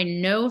moments where I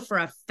know for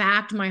a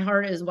fact my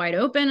heart is wide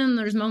open. And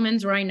there's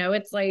moments where I know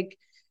it's like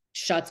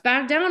shuts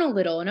back down a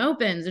little and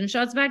opens and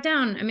shuts back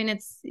down.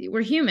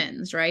 We're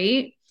humans,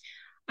 right?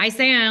 I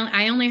say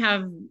I only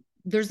have,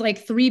 there's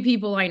like 3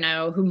 people I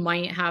know who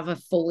might have a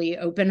fully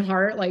open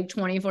heart, like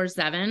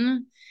 24/7.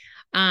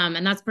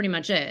 And that's pretty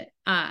much it.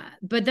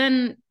 But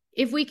then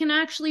if we can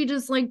actually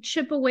just like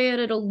chip away at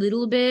it a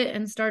little bit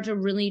and start to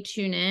really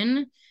tune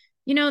in,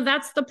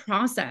 that's the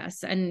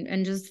process,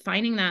 and just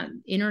finding that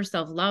inner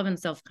self-love and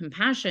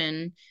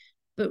self-compassion,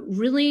 but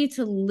really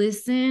to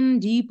listen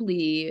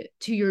deeply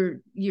to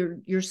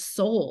your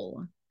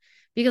soul.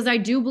 Because I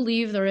do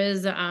believe there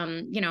is,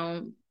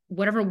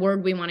 whatever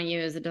word we want to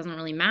use, it doesn't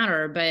really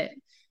matter, but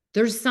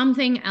there's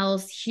something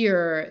else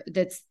here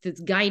that's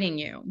guiding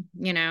you.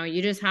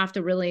 You just have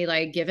to really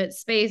like give it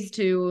space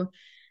to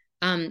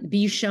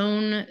be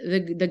shown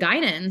the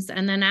guidance,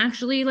 and then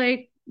actually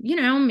like,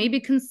 maybe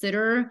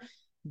consider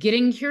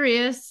getting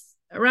curious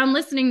around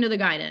listening to the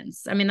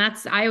guidance. I mean,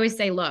 I always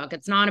say, look,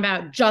 it's not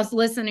about just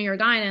listen to your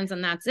guidance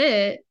and that's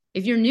it.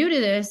 If you're new to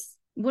this,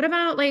 what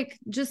about like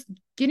just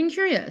getting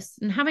curious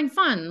and having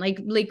fun? Like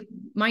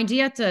my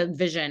dieta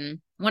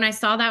vision, when I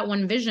saw that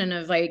one vision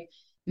of like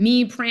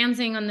me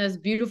prancing on this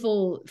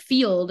beautiful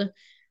field,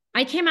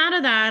 I came out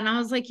of that and I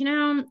was like,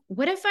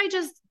 what if I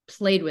just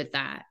played with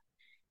that?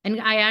 And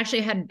I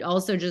actually had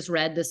also just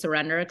read the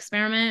surrender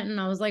experiment.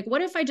 And I was like,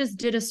 what if I just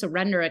did a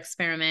surrender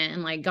experiment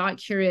and like got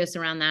curious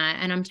around that?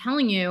 And I'm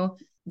telling you,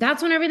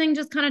 that's when everything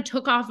just kind of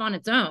took off on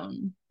its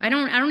own. I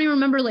don't even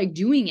remember like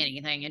doing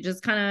anything. It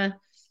just kind of,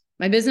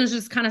 my business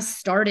just kind of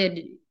started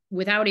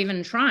without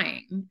even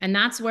trying. And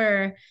that's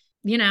where,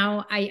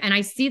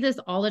 I see this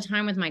all the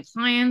time with my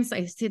clients.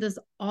 I see this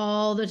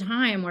all the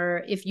time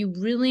where if you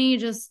really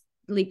just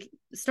like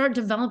start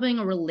developing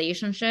a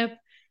relationship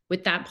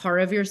with that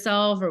part of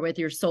yourself or with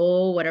your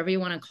soul, whatever you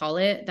want to call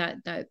it,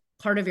 that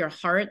part of your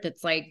heart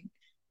that's like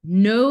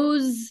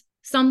knows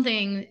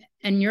something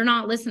and you're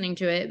not listening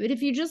to it. But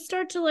if you just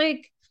start to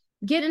like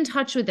get in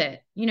touch with it,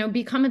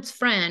 become its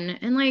friend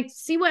and like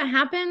see what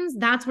happens,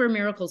 that's where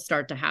miracles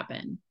start to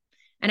happen.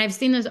 And I've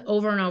seen this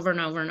over and over and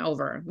over and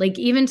over, like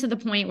even to the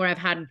point where I've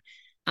had,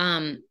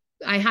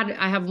 I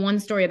have one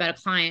story about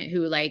a client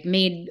who like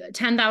made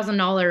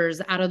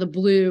 $10,000 out of the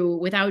blue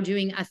without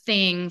doing a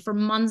thing for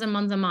months and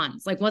months and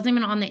months, like wasn't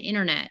even on the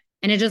internet.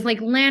 And it just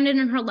like landed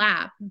in her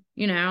lap.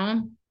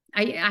 I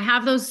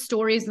have those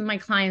stories with my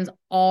clients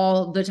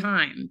all the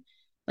time.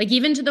 Like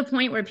even to the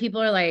point where people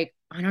are like,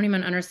 I don't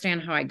even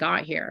understand how I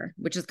got here,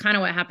 which is kind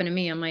of what happened to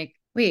me. I'm like,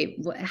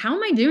 wait, how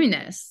am I doing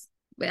this?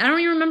 I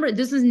don't even remember.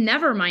 This was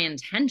never my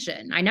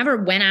intention. I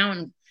never went out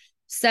and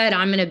said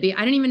I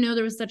didn't even know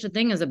there was such a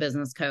thing as a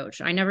business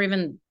coach.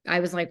 I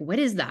was like, what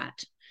is that?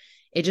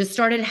 It just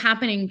started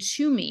happening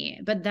to me.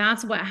 But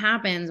that's what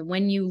happens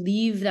when you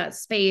leave that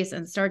space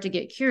and start to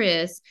get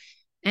curious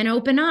and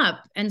open up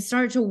and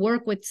start to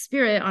work with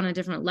spirit on a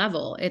different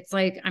level. It's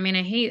like, I mean,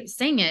 I hate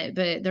saying it,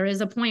 but there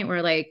is a point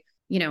where like,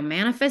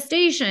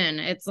 manifestation,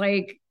 it's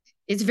like,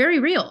 it's very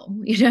real,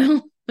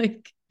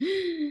 like.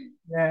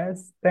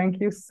 Yes, thank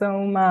you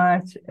so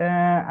much.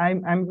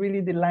 I'm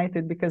really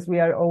delighted because we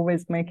are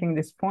always making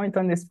this point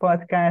on this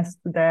podcast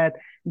that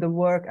the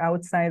work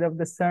outside of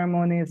the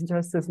ceremony is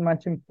just as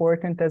much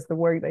important as the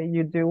work that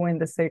you do in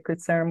the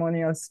sacred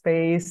ceremonial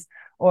space,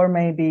 or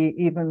maybe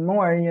even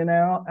more,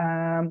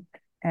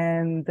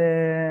 and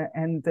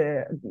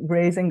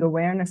raising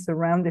awareness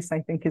around this,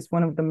 I think, is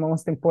one of the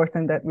most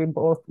important that we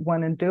both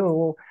want to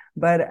do.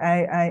 But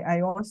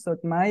I also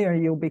admire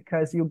you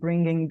because you're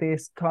bringing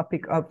this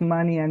topic of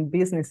money and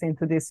business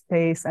into this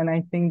space. And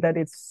I think that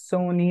it's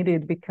so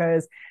needed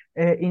because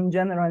in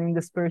general, in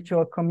the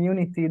spiritual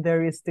community,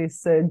 there is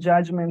this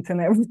judgment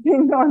and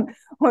everything on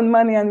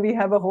money. And we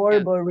have a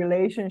horrible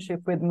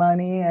relationship with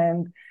money.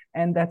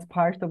 And that's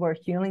part of our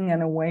healing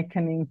and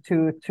awakening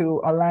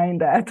to align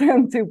that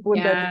and to put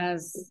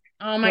that.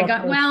 Oh my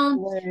God.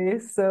 Well,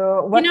 place.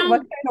 So what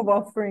kind of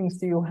offerings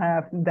do you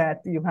have that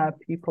you have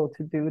people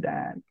to do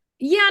that?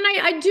 Yeah. And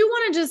I do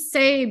want to just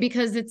say,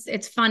 because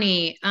it's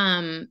funny.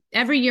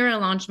 Every year I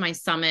launch my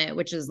summit,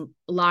 which is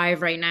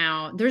live right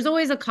now. There's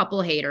always a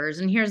couple haters.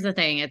 And here's the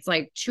thing. It's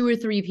like 2 or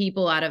 3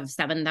 people out of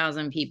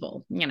 7,000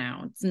 people,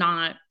 it's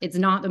not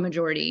the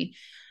majority,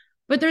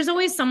 but there's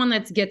always someone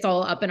that gets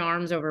all up in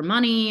arms over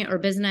money or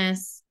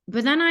business.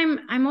 But then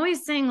I'm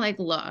always saying like,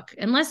 look,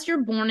 unless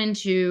you're born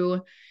into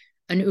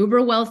an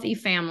uber wealthy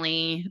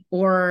family,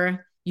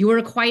 or you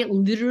are quite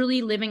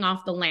literally living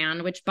off the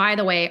land, which by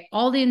the way,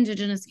 all the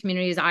indigenous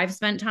communities I've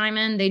spent time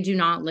in, they do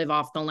not live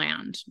off the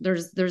land.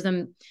 There's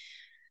a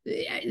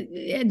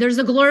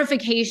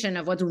glorification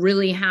of what's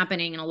really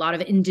happening in a lot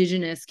of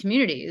indigenous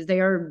communities.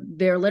 They're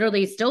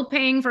literally still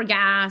paying for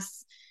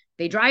gas.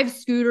 They drive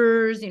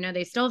scooters,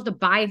 they still have to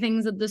buy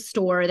things at the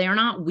store. They are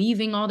not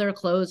weaving all their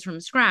clothes from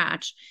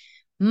scratch.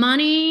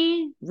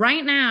 Money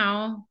right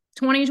now,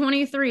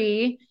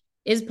 2023,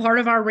 is part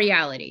of our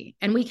reality.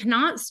 And we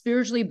cannot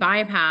spiritually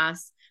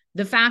bypass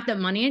the fact that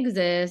money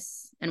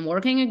exists and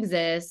working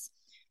exists.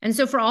 And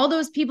so for all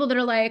those people that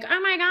are like,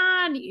 oh my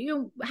God,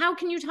 how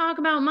can you talk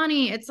about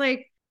money? It's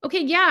like,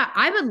 okay, yeah,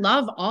 I would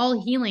love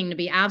all healing to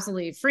be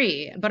absolutely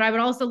free, but I would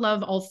also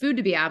love all food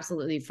to be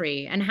absolutely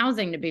free, and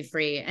housing to be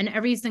free, and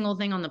every single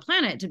thing on the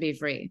planet to be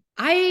free.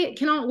 I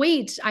cannot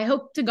wait. I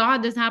hope to God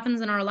this happens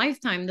in our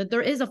lifetime, that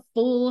there is a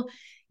full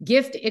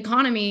gift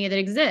economy that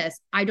exists.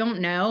 I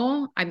don't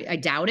know. I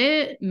doubt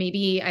it.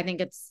 Maybe I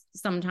think it's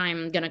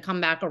sometime going to come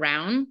back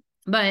around.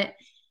 But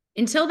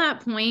until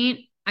that point,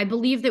 I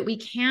believe that we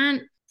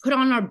can't put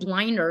on our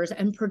blinders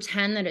and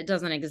pretend that it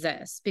doesn't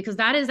exist, because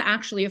that is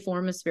actually a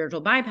form of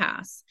spiritual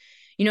bypass.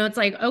 It's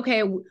like,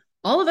 okay,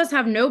 all of us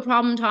have no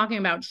problem talking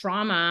about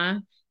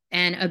trauma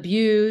and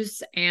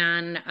abuse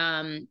and,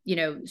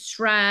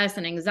 stress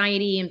and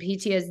anxiety and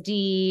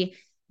PTSD.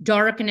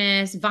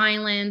 darkness,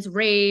 violence,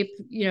 rape,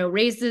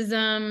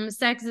 racism,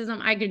 sexism.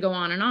 I could go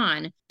on and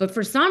on. But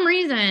for some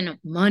reason,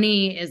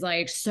 money is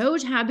like so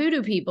taboo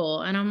to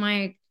people. And I'm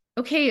like,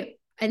 okay.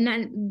 And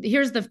then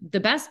here's the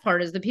best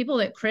part is the people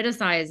that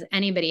criticize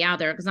anybody out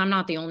there, because I'm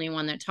not the only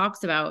one that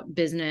talks about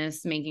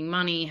business, making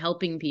money,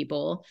 helping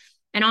people.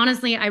 And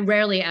honestly, I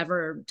rarely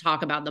ever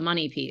talk about the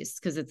money piece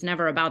because it's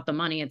never about the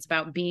money. It's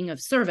about being of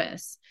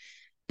service.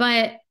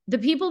 But the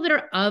people that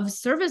are of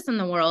service in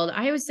the world,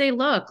 I always say,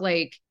 look,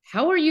 like,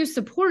 how are you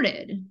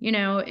supported?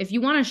 If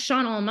you want to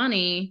shun all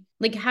money,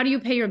 like, how do you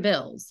pay your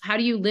bills? How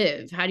do you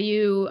live? How do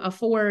you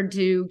afford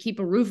to keep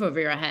a roof over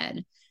your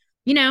head?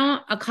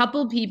 A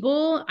couple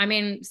people,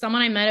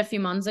 someone I met a few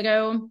months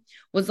ago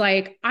was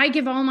like, I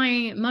give all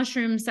my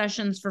mushroom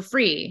sessions for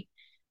free.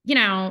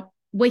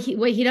 What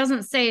he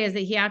doesn't say is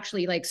that he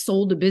actually like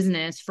sold a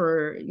business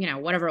for,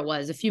 whatever it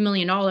was, a few $1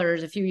 million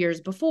a few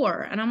years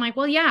before. And I'm like,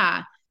 well,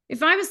 yeah,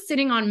 if I was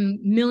sitting on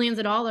millions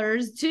of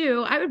dollars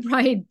too, I would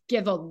probably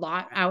give a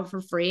lot out for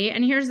free.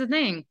 And here's the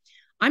thing,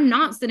 I'm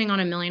not sitting on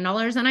 $1 million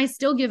and I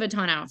still give a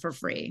ton out for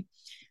free.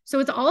 So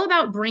it's all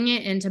about bringing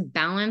it into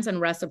balance and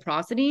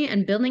reciprocity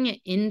and building it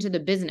into the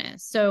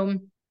business. So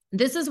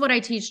this is what I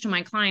teach to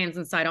my clients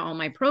inside of all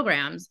my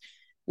programs,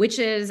 which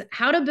is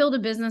how to build a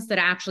business that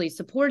actually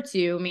supports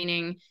you,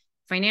 meaning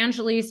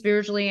financially,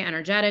 spiritually,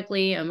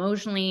 energetically,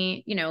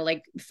 emotionally,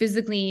 like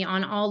physically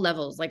on all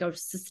levels, like a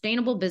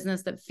sustainable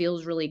business that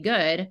feels really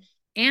good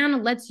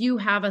and lets you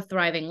have a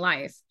thriving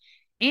life.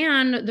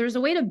 And there's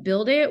a way to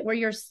build it where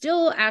you're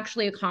still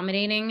actually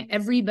accommodating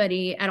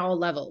everybody at all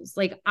levels.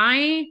 Like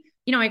I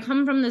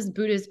come from this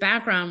Buddhist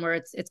background where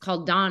it's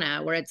called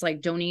Dana, where it's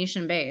like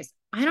donation based.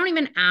 I don't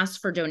even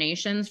ask for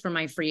donations for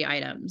my free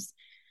items.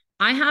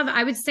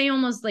 I would say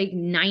almost like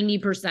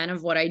 90%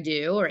 of what I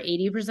do or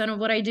 80% of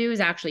what I do is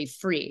actually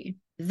free.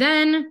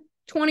 Then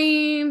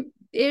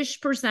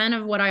 20-ish%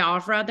 of what I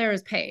offer out there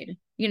is paid,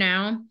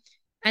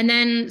 And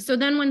then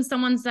when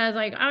someone says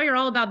like, oh, you're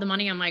all about the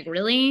money, I'm like,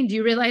 really? Do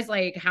you realize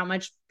like how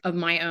much of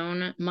my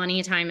own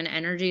money, time, and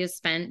energy is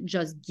spent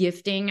just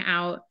gifting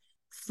out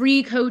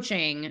free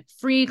coaching,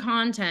 free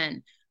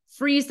content,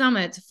 free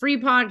summits, free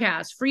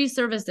podcasts, free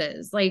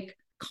services, like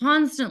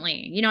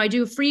constantly? I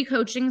do free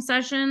coaching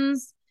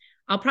sessions.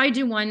 I'll probably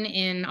do one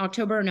in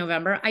October or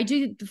November. I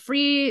do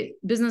free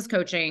business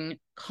coaching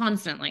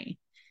constantly.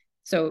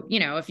 So,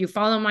 if you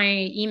follow my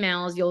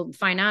emails, you'll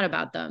find out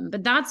about them.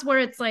 But that's where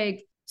it's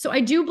like, so I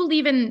do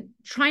believe in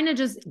trying to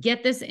just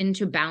get this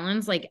into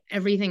balance, like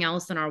everything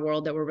else in our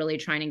world that we're really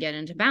trying to get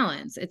into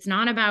balance. It's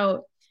not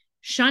about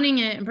shunning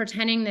it and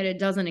pretending that it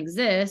doesn't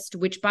exist,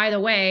 which, by the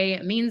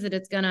way, means that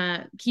it's going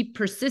to keep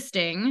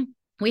persisting.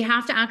 We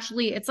have to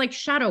actually, it's like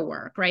shadow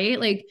work, right?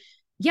 Like,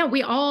 yeah,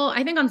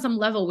 I think on some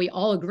level, we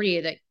all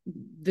agree that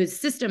the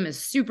system is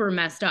super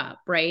messed up,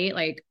 right?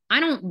 Like, I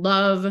don't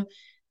love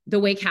the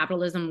way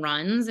capitalism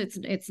runs.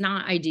 It's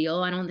not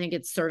ideal. I don't think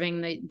it's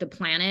serving the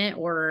planet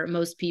or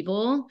most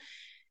people.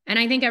 And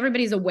I think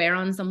everybody's aware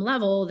on some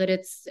level that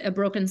it's a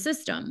broken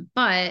system.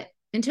 But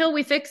until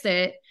we fix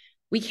it,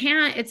 we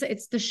can't,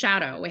 it's the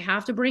shadow. We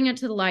have to bring it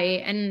to the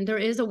light. And there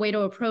is a way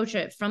to approach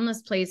it from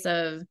this place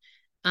of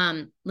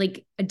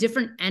like a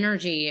different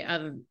energy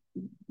of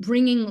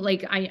bringing,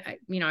 like, I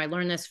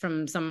learned this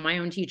from some of my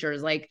own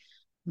teachers, like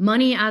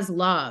money as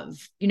love,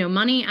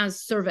 money as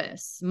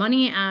service,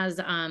 money as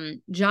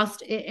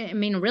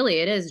really,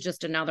 it is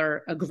just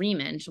another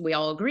agreement we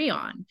all agree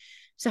on.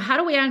 So how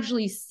do we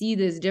actually see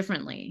this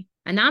differently?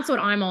 And that's what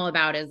I'm all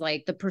about, is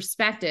like the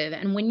perspective.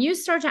 And when you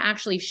start to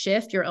actually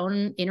shift your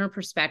own inner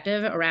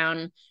perspective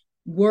around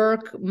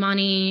work,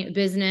 money,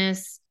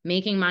 business,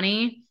 making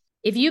money,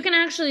 if you can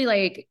actually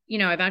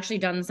I've actually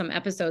done some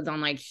episodes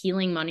on like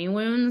healing money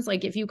wounds.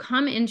 Like if you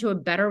come into a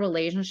better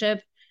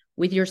relationship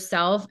with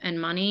yourself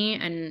and money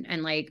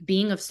and like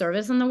being of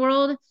service in the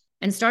world,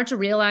 and start to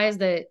realize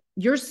that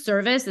your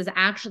service is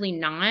actually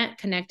not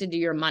connected to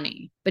your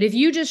money. But if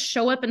you just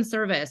show up in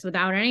service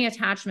without any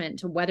attachment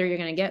to whether you're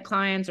going to get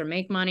clients or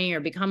make money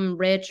or become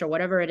rich or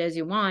whatever it is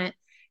you want,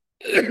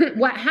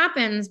 what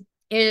happens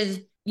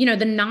is,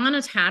 the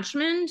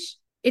non-attachment,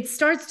 it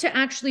starts to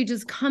actually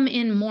just come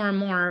in more and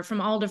more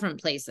from all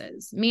different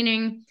places.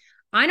 Meaning,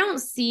 I don't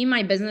see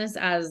my business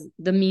as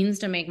the means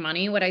to make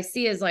money. What I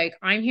see is like,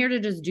 I'm here to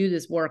just do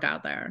this work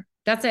out there.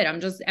 That's it.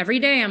 I'm just, every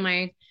day I'm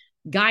like,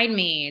 guide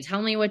me, tell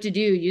me what to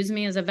do, use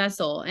me as a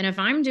vessel. And if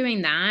I'm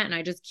doing that and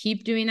I just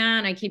keep doing that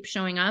and I keep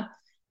showing up,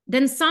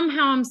 then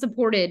somehow I'm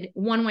supported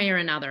one way or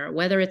another,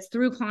 whether it's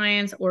through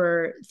clients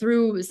or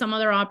through some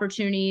other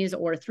opportunities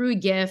or through a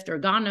gift or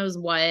God knows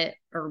what,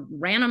 or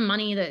random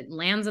money that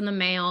lands in the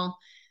mail.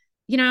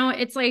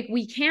 It's like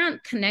we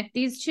can't connect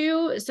these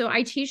two. So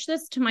I teach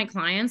this to my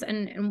clients.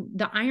 And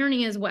the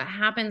irony is, what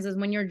happens is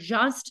when you're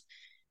just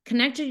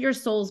connected to your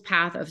soul's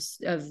path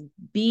of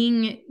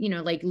being,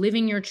 like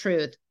living your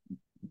truth,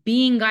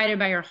 being guided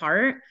by your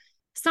heart,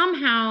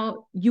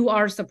 somehow you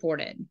are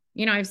supported.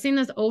 I've seen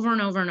this over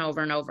and over and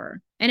over and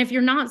over. And if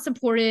you're not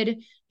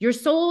supported, your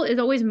soul is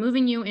always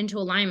moving you into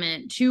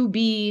alignment to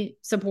be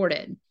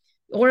supported.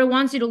 or it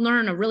wants you to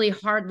learn a really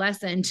hard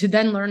lesson to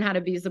then learn how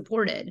to be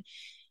supported,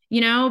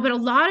 but a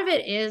lot of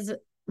it is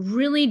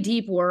really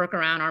deep work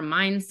around our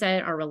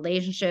mindset, our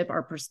relationship,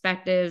 our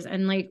perspectives,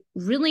 and like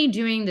really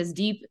doing this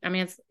deep, I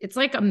mean, it's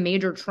like a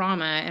major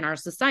trauma in our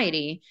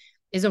society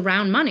is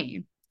around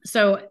money.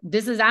 So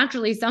this is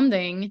actually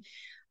something,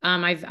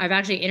 I've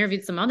actually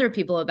interviewed some other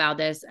people about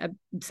this,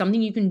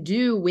 something you can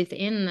do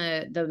within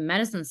the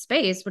medicine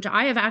space, which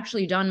I have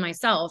actually done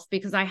myself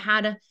because I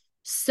had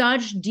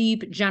such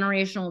deep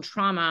generational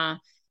trauma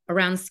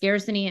around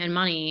scarcity and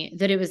money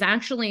that it was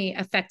actually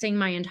affecting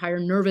my entire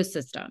nervous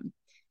system.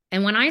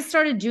 And when I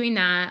started doing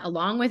that,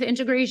 along with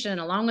integration,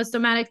 along with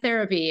somatic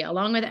therapy,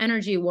 along with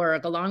energy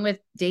work, along with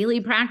daily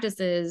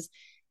practices,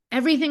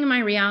 everything in my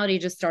reality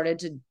just started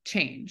to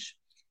change.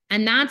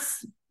 And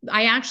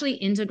I actually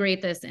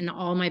integrate this in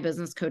all my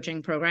business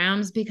coaching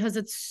programs because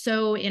it's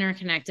so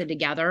interconnected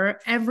together.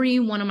 Every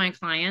one of my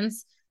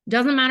clients,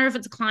 doesn't matter if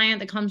it's a client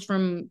that comes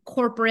from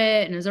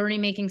corporate and is already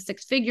making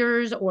six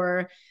figures,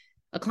 or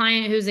a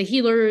client who's a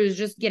healer who's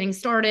just getting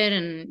started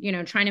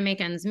and, trying to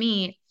make ends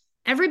meet.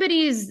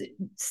 Everybody's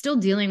still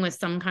dealing with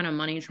some kind of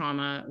money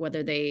trauma,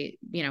 whether they,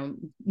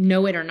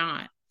 know it or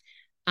not.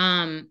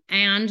 And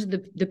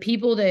the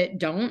people that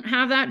don't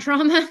have that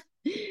trauma,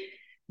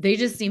 they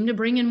just seem to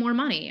bring in more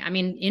money. I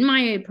mean, in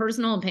my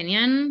personal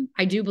opinion,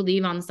 I do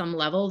believe on some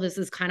level, this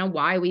is kind of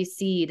why we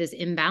see this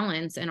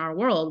imbalance in our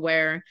world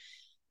where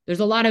there's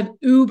a lot of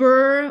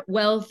uber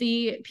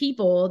wealthy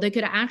people that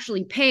could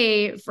actually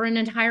pay for an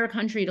entire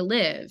country to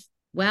live.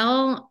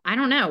 Well, I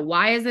don't know.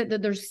 Why is it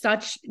that there's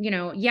such,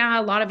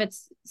 a lot of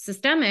it's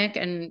systemic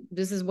and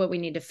this is what we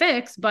need to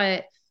fix.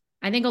 But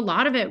I think a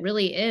lot of it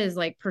really is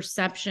like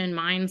perception,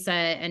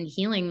 mindset, and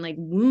healing like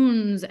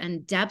wounds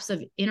and depths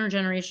of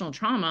intergenerational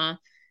trauma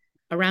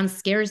around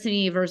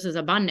scarcity versus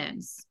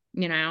abundance.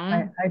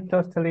 I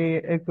totally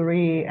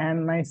agree.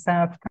 And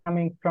myself,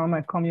 coming from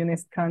a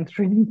communist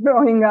country,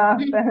 growing up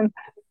and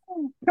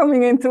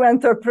coming into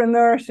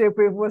entrepreneurship,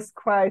 it was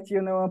quite,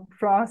 a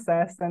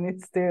process. And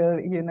it's still,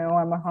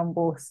 I'm a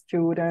humble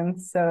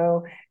student.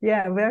 So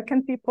yeah, where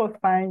can people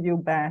find you,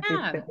 Beth,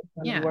 if they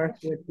want to work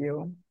with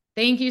you?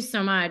 Thank you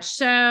so much.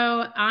 So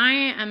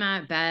I am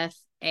at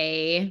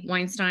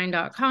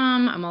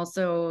BethAWeinstein.com. I'm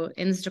also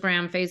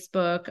Instagram,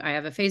 Facebook. I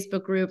have a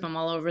Facebook group. I'm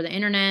all over the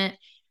internet.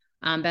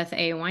 Beth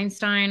A.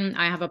 Weinstein.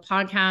 I have a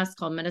podcast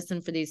called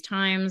Medicine for These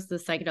Times, The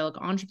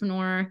Psychedelic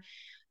Entrepreneur.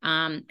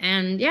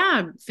 And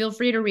yeah, feel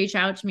free to reach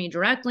out to me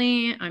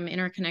directly. I'm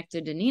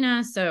interconnected to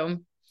Nina. So,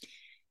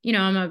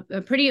 I'm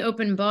a pretty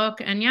open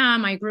book. And yeah,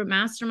 my group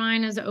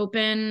mastermind is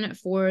open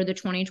for the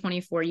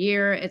 2024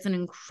 year. It's an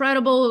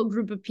incredible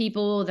group of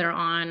people that are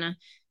on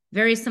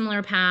very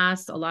similar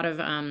paths, a lot of,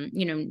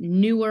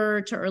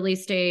 newer to early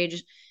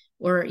stage,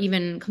 or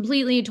even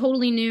completely,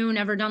 totally new,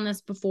 never done this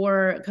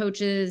before,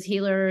 coaches,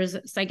 healers,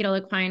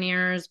 psychedelic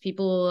pioneers,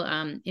 people,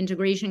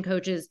 integration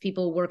coaches,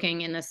 people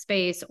working in this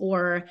space,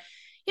 or,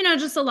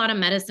 just a lot of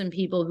medicine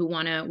people who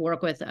want to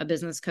work with a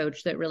business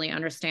coach that really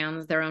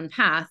understands their own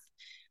path.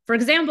 For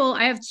example,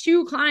 I have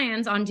 2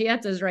 clients on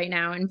dietas right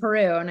now in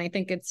Peru, and I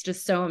think it's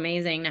just so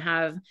amazing to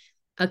have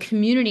a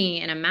community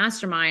and a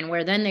mastermind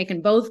where then they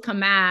can both come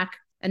back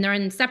and they're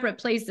in separate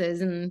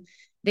places and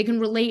they can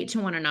relate to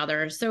one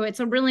another. So it's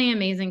a really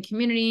amazing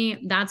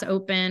community that's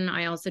open.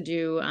 I also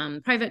do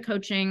private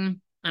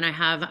coaching, and I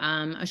have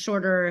a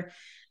shorter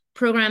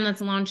program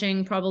that's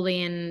launching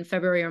probably in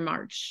February or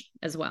March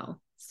as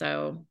well.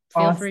 So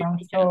feel free to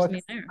reach out to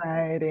me there.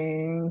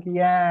 Exciting.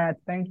 Yeah,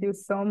 thank you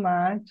so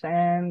much.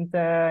 And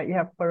for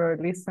our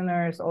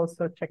listeners,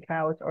 also check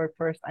out our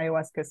first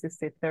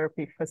ayahuasca-assisted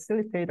therapy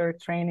facilitator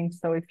training.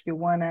 So if you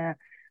want to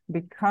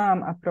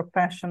become a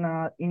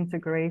professional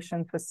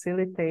integration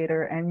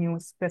facilitator and you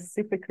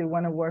specifically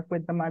want to work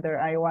with the mother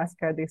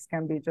ayahuasca, this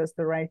can be just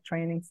the right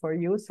training for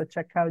you. So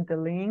check out the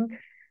link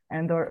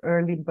and our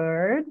early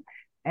bird.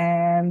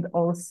 And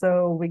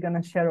also we're going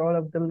to share all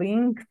of the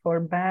link for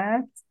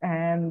Beth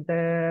and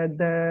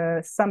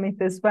the summit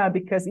as well,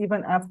 because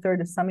even after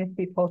the summit,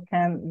 people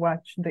can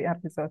watch the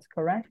episodes,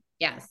 correct?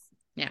 Yes.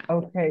 Yeah.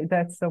 Okay,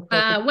 that's so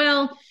perfect.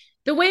 Well,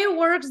 the way it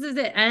works is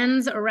it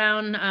ends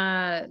around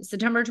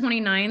September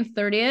 29th,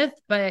 30th,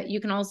 but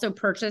you can also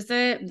purchase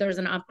it. There's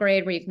an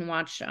upgrade where you can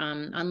watch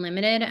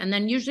unlimited. And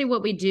then usually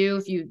what we do,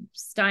 if you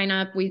sign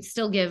up, we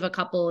still give a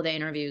couple of the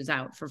interviews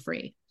out for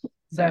free.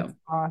 That's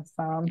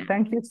awesome. Yeah.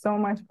 Thank you so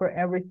much for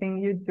everything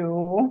you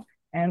do,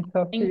 and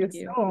talk to you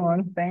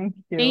soon. Thank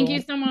you. Thank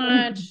you so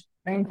much.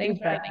 Thank you.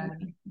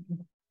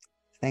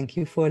 Thank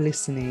you for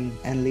listening,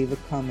 and leave a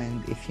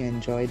comment if you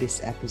enjoyed this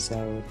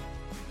episode.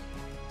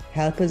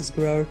 Help us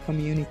grow our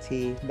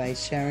community by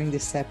sharing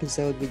this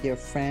episode with your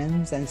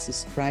friends and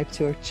subscribe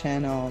to our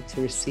channel to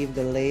receive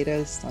the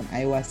latest on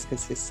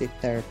ayahuasca-assisted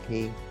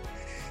therapy.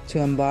 To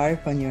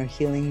embark on your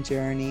healing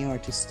journey or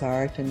to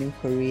start a new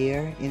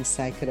career in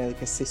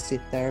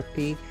psychedelic-assisted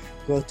therapy,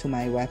 go to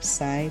my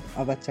website,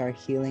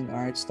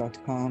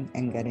 avatarhealingarts.com,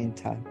 and get in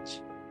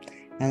touch.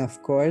 And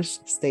of course,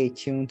 stay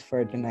tuned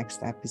for the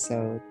next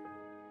episode.